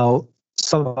 Now,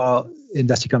 some of our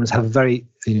investing companies have very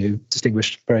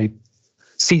distinguished, very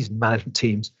seasoned management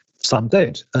teams. Some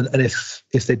don't. And if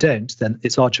they don't, then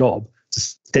it's our job to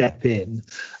step in.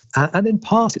 And in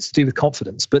part, it's to do with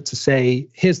confidence, but to say,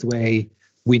 here's the way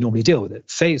we normally deal with it.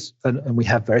 And we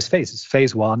have various phases.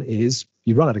 Phase one is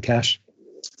you run out of cash.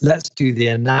 Let's do the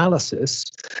analysis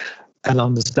and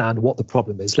understand what the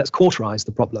problem is. Let's cauterize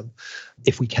the problem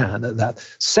if we can at that.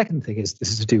 Second thing is,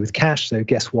 this is to do with cash. So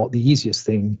guess what? The easiest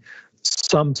thing,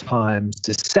 sometimes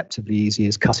deceptively easy,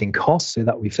 is cutting costs. So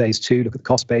that will be phase two. Look at the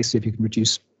cost base, see if you can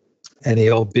reduce any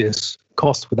obvious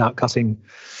costs without cutting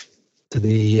to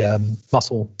the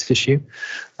muscle tissue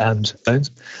and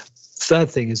bones. Third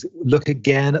thing is look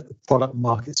again at the product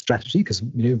market strategy, because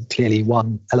clearly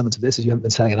one element of this is you haven't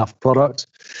been selling enough product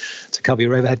to cover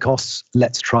your overhead costs.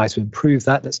 Let's try to improve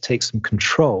that. Let's take some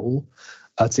control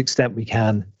to the extent we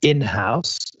can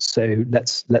in-house. So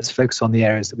let's focus on the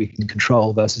areas that we can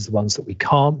control versus the ones that we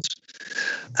can't.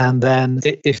 And then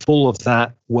if all of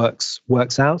that works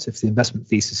out, if the investment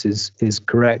thesis is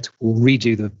correct, we'll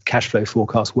redo the cash flow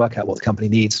forecast, work out what the company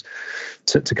needs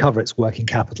to cover its working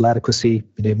capital adequacy.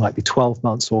 It might be 12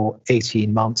 months or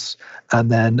 18 months, and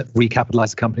then recapitalize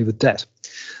the company with debt.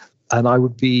 And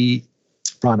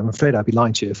Brian, I'm afraid I'd be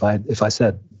lying to you if I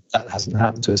said That hasn't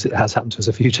happened to us. It has happened to us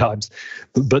a few times.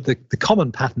 But the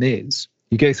common pattern is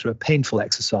you go through a painful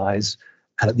exercise,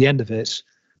 and at the end of it,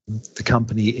 the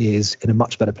company is in a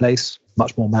much better place,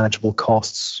 much more manageable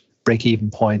costs,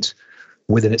 break-even point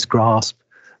within its grasp,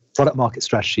 product market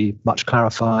strategy much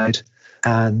clarified,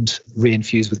 and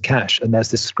reinfused with cash. And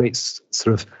there's this great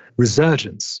sort of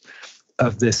resurgence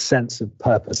of this sense of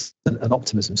purpose and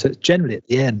optimism. So generally at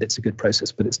the end, it's a good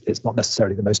process, but it's not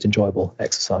necessarily the most enjoyable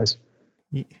exercise.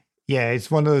 Yeah, it's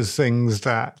one of those things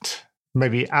that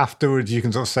maybe afterwards you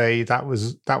can sort of say that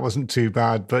wasn't too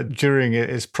bad, but during it,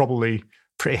 it's probably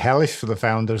pretty hellish for the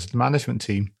founders, the management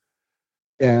team.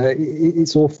 Yeah,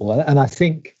 it's awful. And I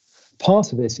think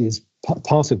part of this is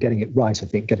part of getting it right. I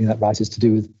think getting that right is to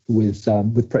do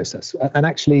with process. And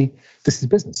actually, this is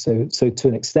business. So to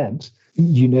an extent,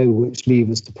 you know which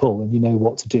levers to pull and you know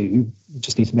what to do. You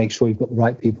just need to make sure you've got the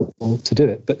right people to do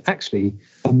it. But actually,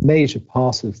 a major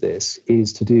part of this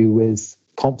is to do with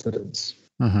confidence.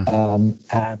 Mm-hmm.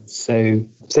 And so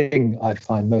the thing I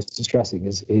find most distressing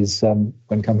is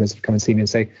when companies come and see me and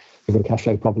say, we've got a cash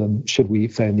flow problem, should we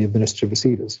phone the administrative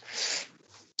receivers?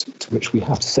 To which we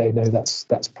have to say, no, that's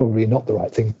probably not the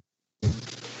right thing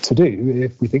to do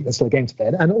if we think there's still a game to play.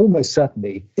 And almost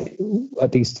certainly,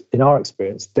 at least in our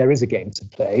experience, there is a game to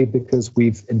play because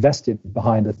we've invested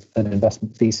behind an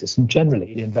investment thesis. And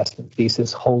generally, the investment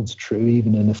thesis holds true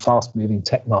even in a fast-moving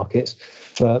tech market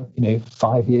for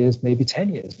 5 years, maybe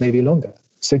 10 years, maybe longer.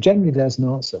 So generally, there's an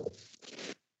answer.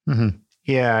 Mm-hmm.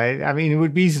 Yeah, I mean, it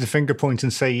would be easy to finger point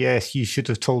and say, yes, you should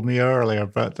have told me earlier,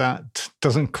 but that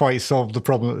doesn't quite solve the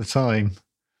problem at the time.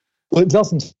 Well, it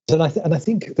doesn't. And I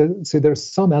think so there are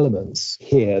some elements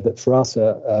here that for us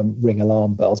ring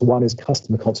alarm bells. One is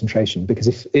customer concentration, because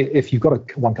if you've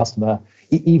got one customer,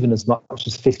 even as much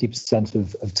as 50%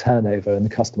 of turnover and the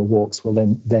customer walks, well,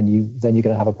 then you're going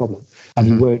to have a problem. And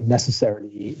you won't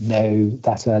necessarily know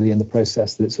that early in the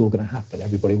process that it's all going to happen.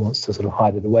 Everybody wants to sort of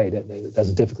hide it away, don't they? There's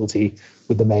a difficulty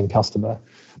with the main customer.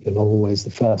 You're not always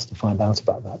the first to find out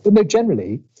about that. But no,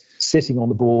 generally, sitting on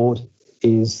the board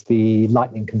is the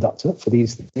lightning conductor for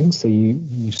these things. So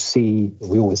you see,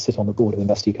 we always sit on the board of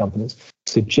investee companies.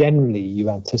 So generally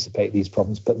you anticipate these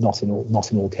problems, but not in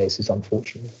all cases,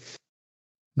 unfortunately.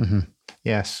 Mm-hmm.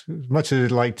 Yes, as much as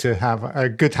I'd like to have a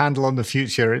good handle on the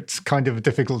future, it's kind of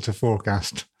difficult to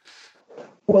forecast.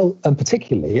 Well, and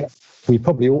particularly, we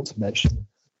probably ought to mention,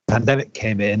 the pandemic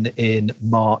came in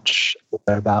March, or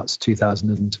thereabouts,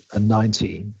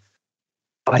 2019.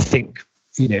 I think,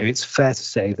 it's fair to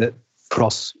say that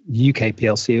across UK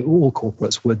PLC, all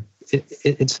corporates were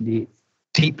instantly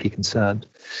deeply concerned,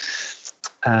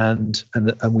 and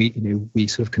we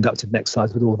sort of conducted an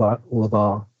exercise with all of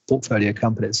our portfolio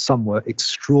companies. Some were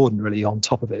extraordinarily on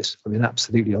top of it. I mean,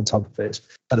 absolutely on top of it,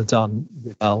 and have done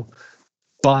well.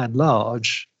 By and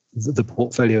large, the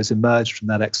portfolio has emerged from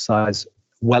that exercise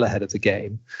well ahead of the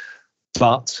game.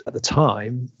 But at the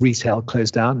time, retail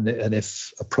closed down, and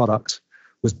if a product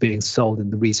was being sold in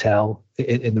the retail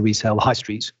high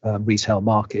street retail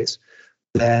market,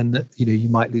 then you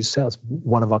might lose sales.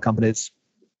 One of our companies,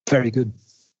 very good,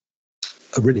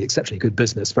 a really exceptionally good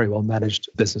business, very well managed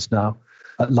business now,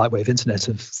 Lightwave Internet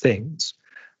of Things,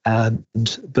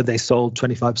 but they sold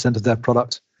 25% of their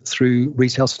product through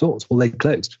retail stores. Well, they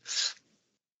closed.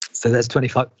 So there's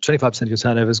 25% of your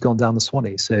turnover has gone down the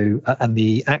Swanee. So and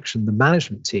the action the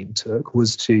management team took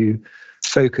was to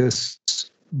focus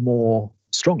more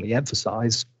strongly,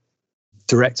 emphasize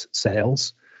direct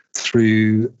sales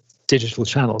through digital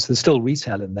channels. There's still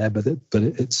retail in there, but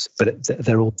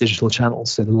they're all digital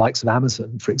channels. So the likes of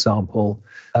Amazon, for example,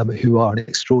 who are an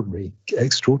extraordinary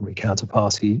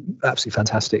counterparty, absolutely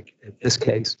fantastic in this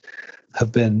case,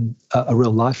 have been a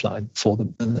real lifeline for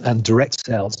them, and direct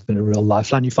sales have been a real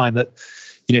lifeline. You find that,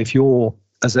 if you're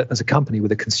as a company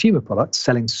with a consumer product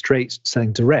selling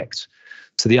direct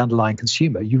to the underlying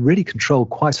consumer, you really control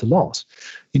quite a lot.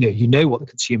 You know what the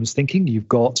consumer's thinking.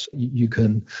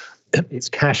 It's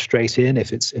cash straight in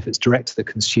if it's direct to the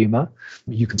consumer.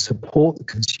 You can support the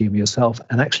consumer yourself,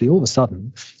 and actually all of a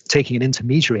sudden, taking an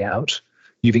intermediary out,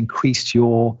 you've increased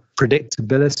your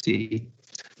predictability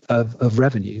of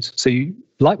revenues. So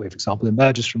Lightwave, for example,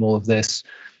 emerges from all of this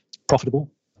profitable,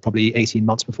 probably 18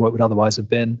 months before it would otherwise have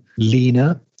been,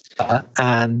 leaner,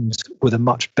 and with a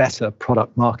much better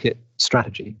product market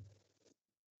strategy.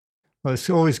 Well, it's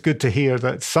always good to hear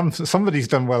that somebody's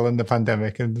done well in the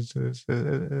pandemic, and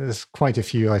there's quite a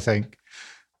few, I think.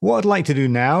 What I'd like to do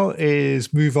now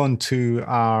is move on to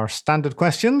our standard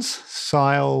questions. So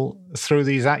I'll throw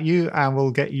these at you and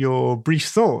we'll get your brief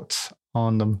thoughts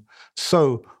on them.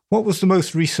 So what was the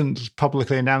most recent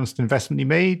publicly announced investment you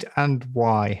made and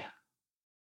why?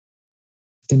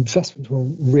 Investment or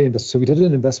reinvest. So we did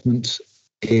an investment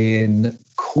in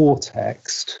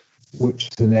Cortext, which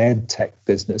is an ed tech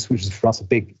business, which is for us a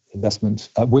big investment.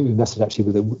 We invested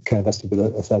actually co-invested with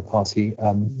a third party,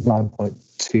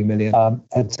 9.2 million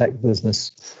ed tech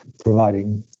business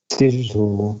providing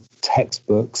digital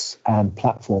textbooks and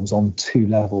platforms on two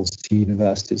levels to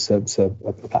universities. So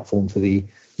a platform for the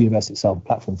university itself, a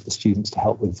platform for the students to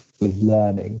help with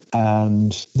learning.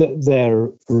 And they're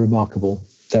a remarkable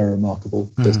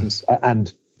business.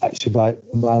 And actually,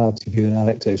 am I allowed to give you an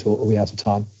anecdote, or are we out of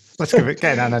time? Let's get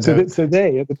an anecdote. So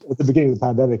they, at the beginning of the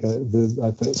pandemic,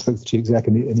 I spoke to the chief exec,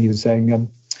 and he was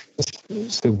saying,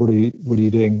 so what are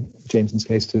you doing, James, in this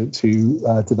case, to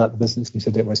develop the business? And he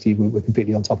said, don't worry, Steve, we're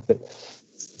completely on top of it.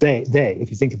 They,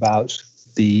 if you think about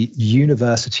the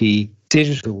university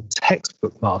digital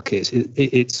textbook market,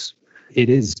 it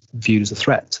is viewed as a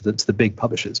threat to the big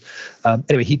publishers.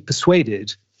 Anyway, he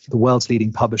persuaded the world's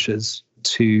leading publishers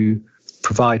to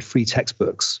provide free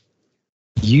textbooks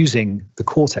using the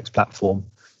Cortext platform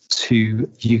to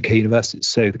UK universities.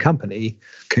 So the company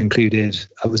concluded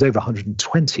it was over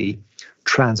 120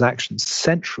 transactions,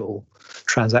 central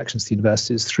transactions to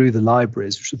universities through the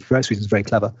libraries, which for various reasons is very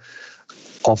clever.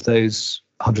 Of those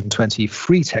 120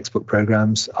 free textbook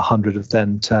programs, 100 have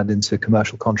then turned into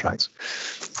commercial contracts.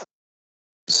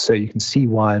 So you can see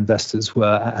why investors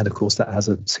were, and of course that has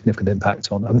a significant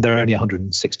impact on. I mean, there are only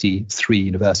 163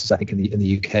 universities, I think, in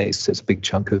the UK, so it's a big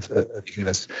chunk of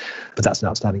universities. But that's an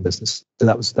outstanding business. So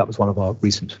that was one of our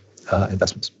recent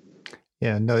investments.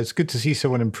 Yeah, no, it's good to see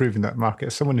someone improving that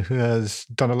market. Someone who has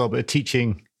done a little bit of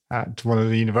teaching at one of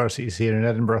the universities here in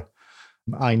Edinburgh.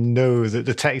 I know that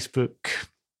the textbook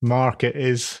market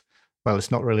is, well,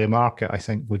 it's not really a market, I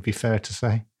think would be fair to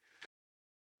say.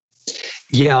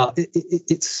 Yeah,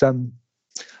 it's.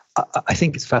 I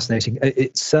think it's fascinating.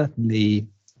 It's certainly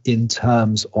in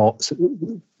terms of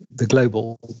the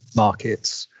global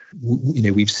markets.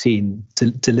 We've seen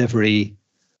delivery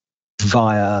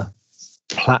via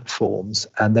platforms,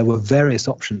 and there were various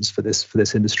options for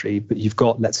this industry. But you've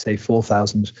got, let's say,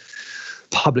 4,000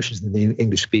 publishers in the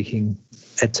English-speaking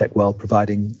edtech world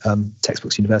providing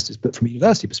textbooks to universities. But from a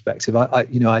university perspective,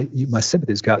 my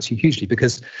sympathies go out to you hugely,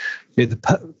 because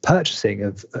the purchasing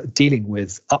of dealing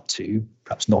with up to,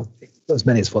 perhaps not as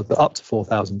many as 4, but up to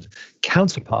 4,000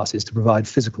 counterparties to provide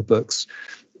physical books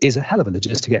is a hell of a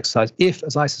logistic exercise. If,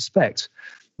 as I suspect,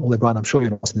 although Brian, I'm sure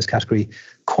you're not in this category,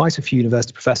 quite a few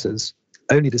university professors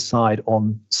only decide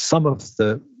on some of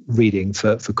the reading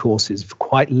for courses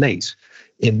quite late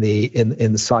in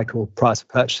the cycle prior to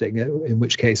purchasing, in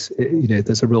which case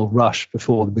there's a real rush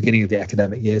before the beginning of the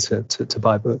academic year to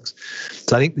buy books.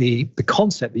 So I think the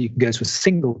concept that you can go to a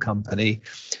single company,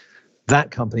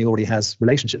 that company already has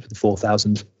relationships with the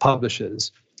 4,000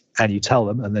 publishers, and you tell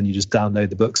them, and then you just download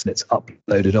the books and it's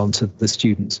uploaded onto the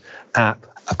student's app.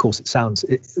 Of course, it sounds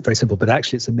very simple, but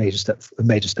actually it's a major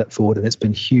step forward, and it's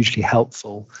been hugely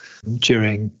helpful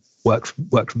during work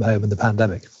from home and the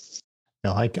pandemic.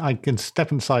 No, I can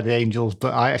step inside the Angels,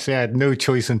 but I actually had no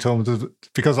choice in terms of,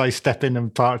 because I step in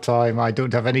and part-time, I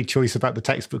don't have any choice about the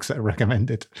textbooks that are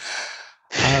recommended.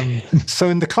 So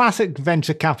in the classic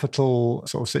venture capital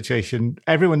sort of situation,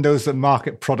 everyone knows that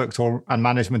market, product, and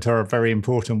management are very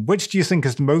important. Which do you think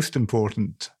is the most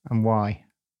important, and why?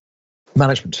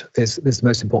 Management is the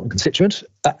most important constituent.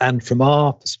 And from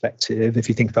our perspective, if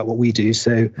you think about what we do,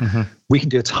 so we can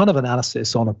do a ton of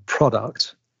analysis on a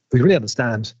product. We really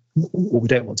understand what we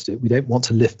don't want to do. We don't want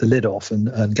to lift the lid off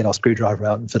and get our screwdriver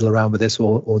out and fiddle around with this,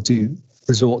 or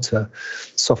resort to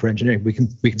software engineering. We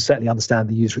can certainly understand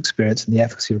the user experience and the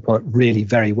efficacy of the product really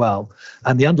very well.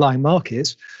 And the underlying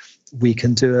market, we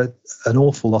can do an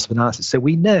awful lot of analysis. So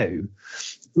we know,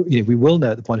 we will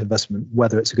know at the point of investment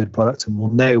whether it's a good product, and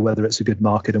we'll know whether it's a good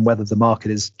market and whether the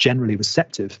market is generally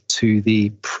receptive to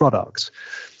the product.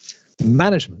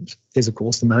 Management is, of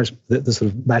course, the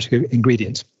sort of magic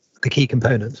ingredient, the key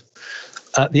component.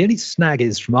 The only snag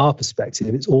is, from our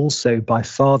perspective, it's also by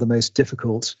far the most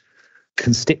difficult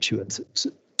constituent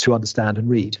to understand and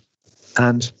read.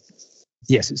 And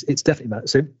yes, it's definitely matter.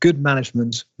 So good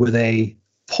management with a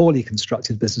poorly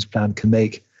constructed business plan can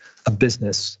make a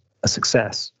business a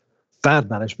success. Bad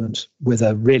management with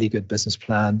a really good business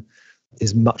plan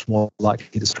is much more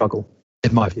likely to struggle,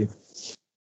 in my view.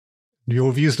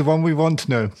 Your view is the one we want to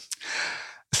know.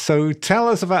 So tell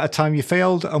us about a time you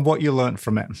failed and what you learned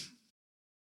from it.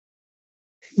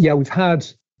 Yeah, we've had,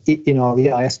 in our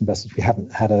EIS investments, we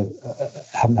haven't had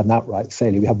an outright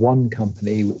failure. We have one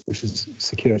company, which is a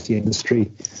security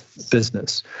industry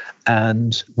business,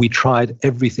 and we tried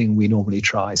everything we normally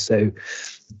try. So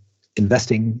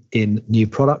investing in new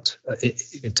product,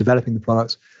 developing the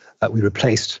product, We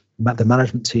replaced the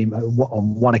management team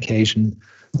on one occasion,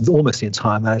 almost the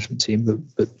entire management team,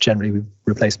 but generally we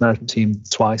replaced the management team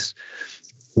twice.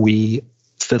 We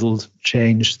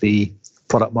changed the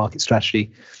product market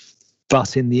strategy.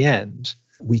 But in the end,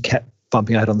 we kept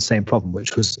bumping out on the same problem,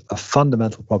 which was a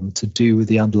fundamental problem to do with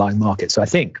the underlying market. So I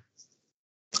think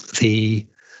the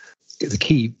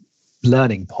key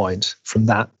learning point from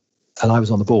that, and I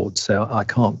was on the board, so I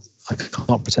can't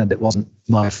pretend it wasn't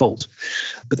my fault.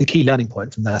 But the key learning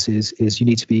point from that is you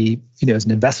need to be, as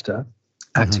an investor,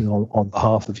 acting on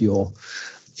behalf of your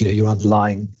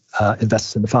underlying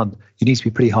investors in the fund. You need to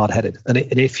be pretty hard-headed. And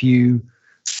if you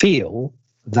feel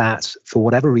that for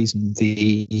whatever reason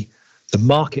the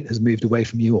market has moved away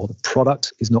from you, or the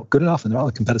product is not good enough and there are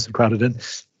other competitors crowded in,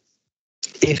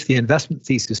 if the investment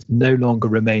thesis no longer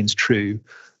remains true, you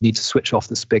need to switch off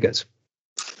the spigot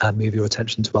and move your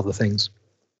attention to other things.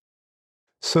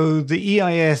 So the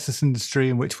EIS industry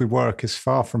in which we work is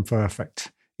far from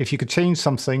perfect. If you could change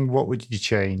something, what would you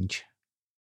change?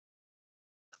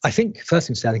 I think first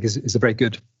thing to say, I think is a very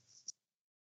good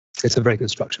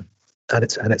structure, and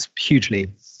it's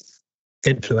hugely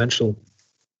influential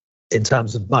in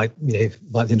terms of my the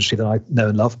industry that I know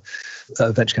and love,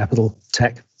 venture capital,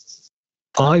 tech.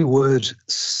 I would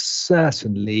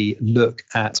certainly look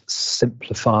at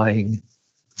simplifying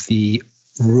the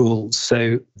rules.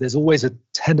 So there's always a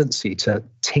tendency to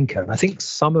tinker, and I think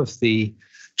some of the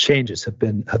changes have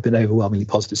been overwhelmingly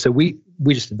positive. So we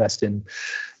just invest in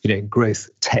growth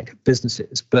tech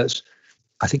businesses, but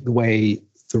I think the way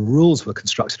the rules were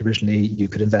constructed originally, you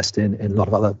could invest in a lot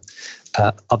of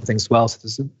other things as well. So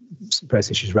there's some various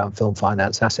issues around film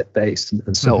finance, asset based,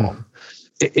 and so on.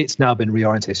 It's now been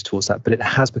reorientated towards that, but it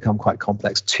has become quite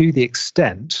complex to the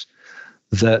extent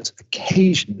that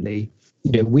occasionally,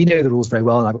 we know the rules very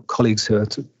well, and I've got colleagues who are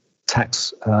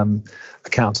tax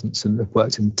accountants and have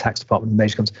worked in the tax department in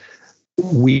major companies.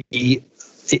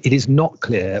 It is not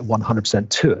clear 100%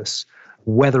 to us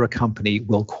whether a company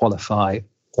will qualify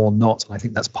or not. And I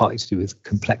think that's partly to do with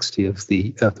complexity of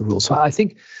the rules. So I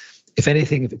think, if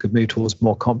anything, if it could move towards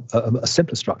more a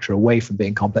simpler structure away from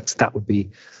being complex, that would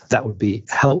be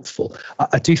helpful.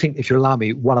 I do think, if you allow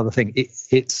me, one other thing,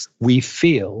 we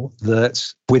feel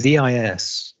that with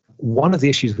EIS, one of the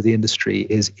issues with the industry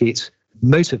is it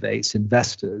motivates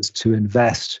investors to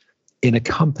invest in a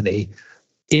company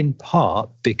in part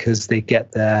because they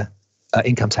get their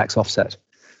income tax offset.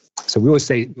 So we always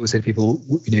say to people,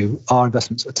 our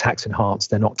investments are tax enhanced;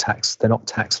 they're not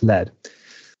tax led.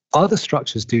 Other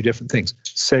structures do different things.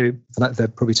 So there are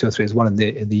probably two or three. There's one in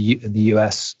the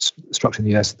US structure in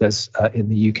the US. There's in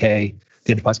the UK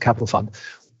the Enterprise Capital Fund.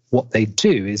 What they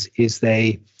do is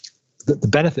the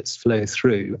benefits flow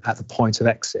through at the point of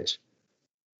exit.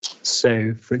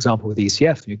 So, for example, with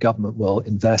ECF, the government will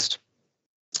invest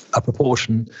a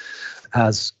proportion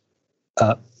as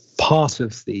part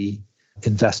of the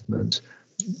investment,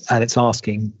 and it's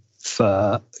asking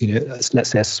for, let's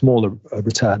say a smaller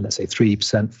return, let's say 3%,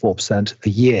 4% a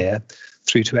year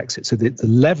through to exit. So the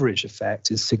leverage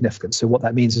effect is significant. So what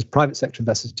that means is private sector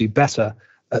investors do better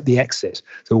at the exit.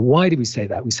 So why do we say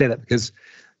that? We say that because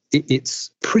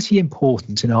it's pretty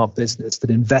important in our business that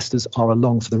investors are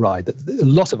along for the ride. That a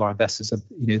lot of our investors are,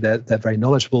 they're very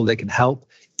knowledgeable. They can help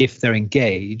if they're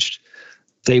engaged.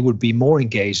 They would be more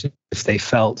engaged if they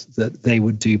felt that they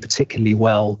would do particularly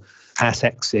well at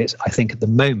exit. I think at the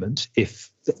moment, if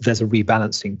there's a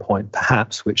rebalancing point,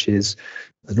 perhaps, which is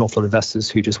an awful lot of investors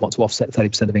who just want to offset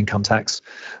 30% of income tax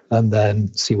and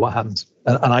then see what happens.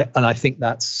 And I think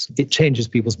it changes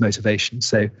people's motivation.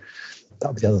 So that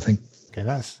would be the other thing. Okay,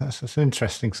 that's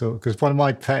interesting. So, because one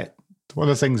of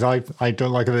the things I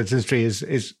don't like about this industry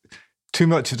is too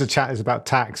much of the chat is about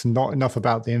tax and not enough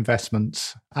about the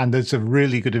investments. And there's a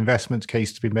really good investment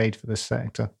case to be made for this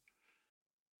sector.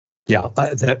 Yeah,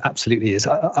 there absolutely is.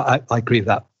 I agree with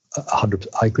that 100%.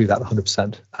 I agree with that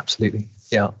 100%. Absolutely.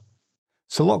 Yeah.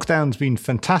 So lockdown's been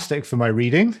fantastic for my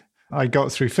reading. I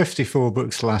got through 54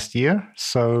 books last year,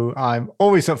 so I'm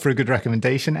always up for a good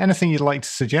recommendation. Anything you'd like to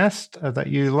suggest that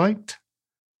you liked?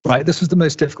 Right. This was the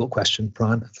most difficult question,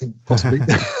 Brian, I think, possibly.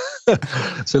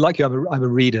 So like you, I'm a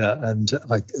reader, and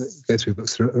I go through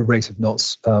books through a rate of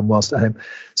knots whilst at home.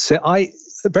 So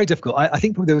very difficult. I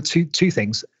think probably there were two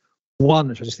things. One,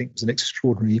 which I just think was an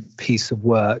extraordinary piece of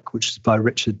work, which is by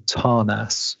Richard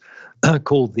Tarnas,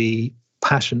 called The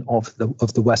Passion of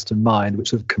the Western Mind, which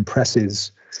sort of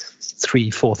compresses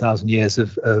 3,000-4,000 years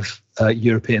of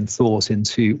European thought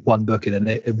into one book in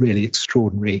a really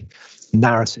extraordinary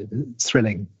narrative,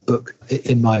 thrilling book,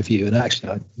 in my view. And actually,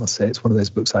 I must say, it's one of those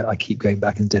books I keep going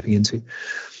back and dipping into.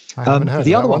 I haven't heard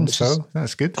the other one, so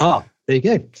that's good. There you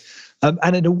go.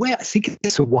 And in a way, I think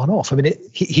it's a one-off. I mean,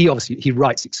 he obviously he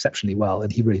writes exceptionally well,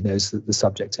 and he really knows the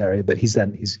subject area. But he's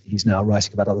now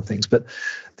writing about other things. But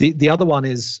the other one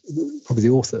is probably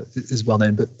the author is well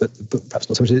known, but perhaps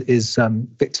not so much, is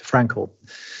Viktor Frankl,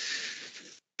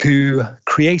 who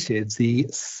created the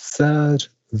third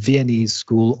Viennese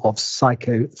school of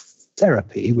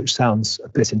psychotherapy, which sounds a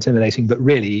bit intimidating, but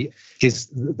really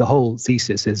the whole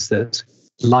thesis is that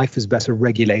life is better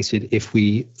regulated if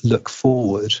we look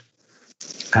forward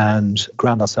and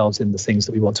ground ourselves in the things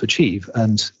that we want to achieve.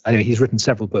 And I know he's written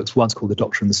several books. One's called The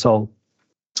Doctor and the Soul,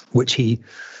 which he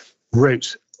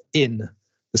wrote in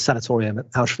the sanatorium at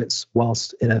Auschwitz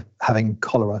whilst having a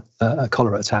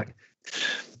cholera attack.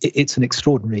 It's an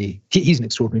extraordinary, he's an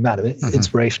extraordinary man,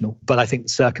 inspirational, but I think the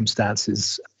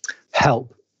circumstances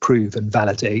help prove and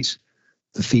validate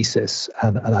the thesis.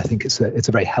 And I think it's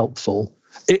a very helpful,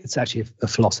 it's actually a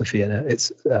philosophy and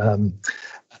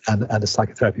a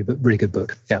psychotherapy, but really good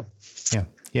book. Yeah.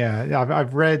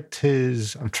 I've read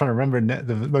his. I'm trying to remember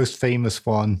the most famous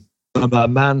one. A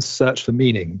Man's Search for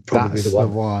Meaning, probably that's the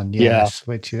one. The one, yes. Yeah.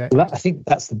 Which I think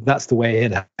that's the way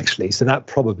in, actually. So that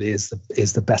probably is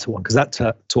the better one, because that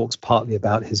talks partly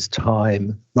about his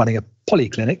time running a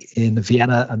polyclinic in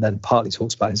Vienna, and then partly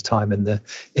talks about his time in the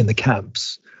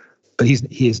camps. But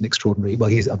he is an extraordinary. Well,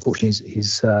 unfortunately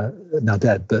he's now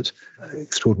dead, but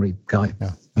extraordinary guy.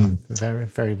 Yeah, very,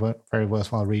 very, very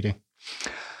worthwhile reading.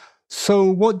 So,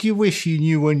 what do you wish you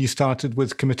knew when you started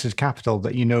with Committed Capital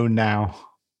that you know now?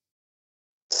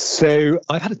 So,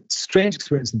 I've had a strange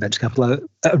experience in venture capital,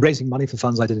 raising money for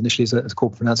funds. I did initially as a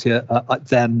corporate financier. I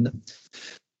then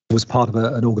was part of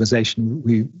an organisation.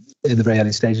 We, in the very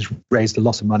early stages, raised a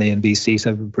lot of money in VC.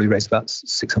 So, we probably raised about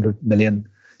 600 million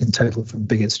in total from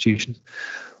big institutions.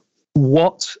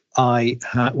 What I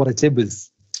did with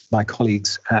my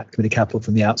colleagues at Committed Capital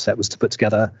from the outset was to put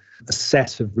together a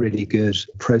set of really good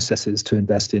processes to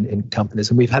invest in companies.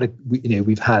 And we've had,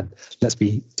 let's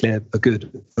be clear, a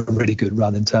really good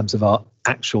run in terms of our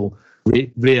actual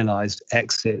realized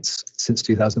exits since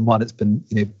 2001. It's been,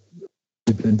 we've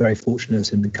been very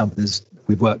fortunate in the companies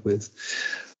we've worked with.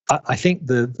 I think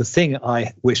the thing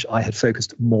I wish I had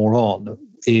focused more on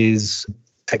is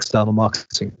external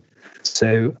marketing.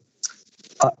 So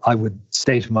I would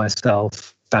say to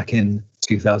myself back in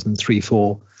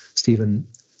 2003-04, Stephen,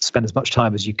 spend as much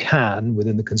time as you can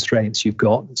within the constraints you've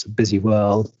got. It's a busy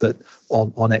world, but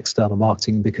on external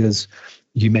marketing, because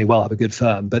you may well have a good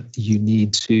firm, but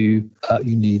it's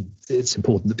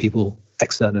important that people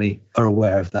externally are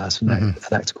aware of that and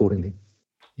act accordingly.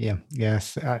 Yeah,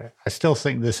 yes. I still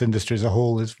think this industry as a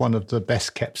whole is one of the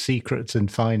best kept secrets in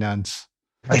finance.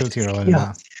 I don't think you're alone in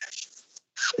that.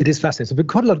 It is fascinating. So, but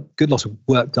quite a good lot of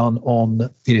work done on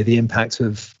the impact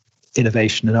of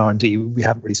innovation and R&D. We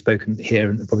haven't really spoken here,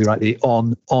 and probably rightly,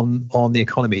 on the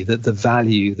economy. That the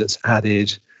value that's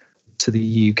added to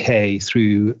the UK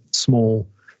through small,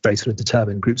 very sort of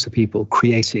determined groups of people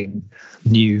creating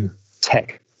new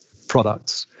tech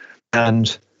products,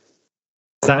 and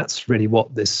that's really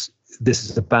what this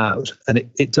is about. And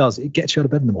it gets you out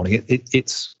of bed in the morning.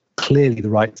 It's clearly the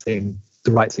right thing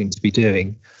to be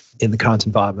doing in the current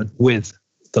environment, with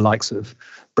the likes of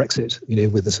Brexit,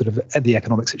 with the sort of the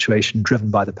economic situation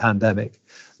driven by the pandemic.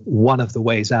 One of the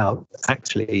ways out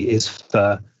actually is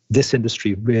for this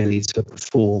industry really to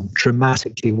perform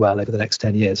dramatically well over the next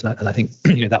 10 years. And I think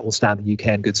that will stand the UK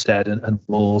in good stead, and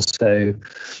will also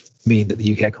mean that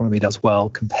the UK economy does well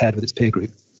compared with its peer group.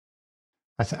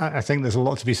 I think there's a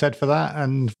lot to be said for that,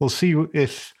 and we'll see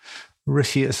if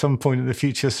Rishi at some point in the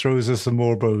future throws us some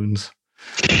more bones.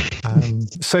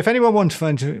 So if anyone wants to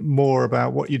find out more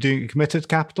about what you're doing at Committed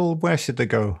Capital, where should they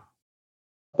go?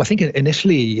 I think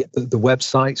initially the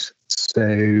website,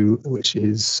 which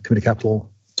is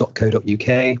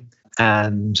committedcapital.co.uk,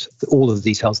 and all of the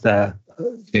details there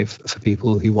for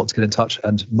people who want to get in touch.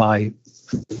 And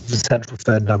the central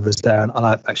phone number is there. And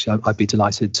I'd be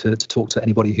delighted to talk to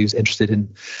anybody who's interested in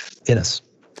us.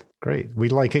 Great. We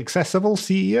like accessible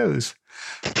CEOs.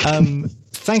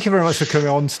 Thank you very much for coming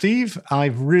on, Steve.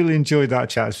 I've really enjoyed that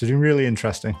chat. It's been really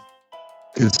interesting.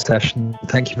 Good session.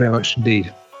 Thank you very much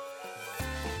indeed.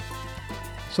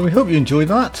 So we hope you enjoyed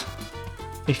that.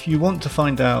 If you want to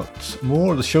find out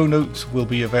more, the show notes will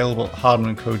be available at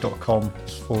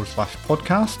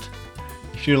hardmanco.com/podcast.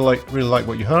 If you really like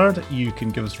what you heard, you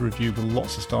can give us a review with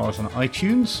lots of stars on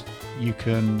iTunes. You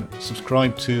can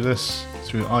subscribe to this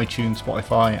through iTunes,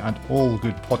 Spotify, and all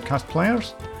good podcast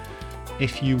players.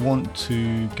 If you want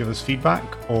to give us feedback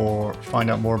or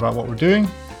find out more about what we're doing,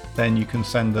 then you can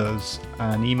send us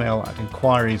an email at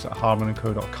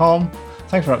inquiries@hardmanco.com.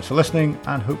 Thanks very much for listening,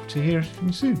 and hope to hear from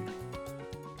you soon.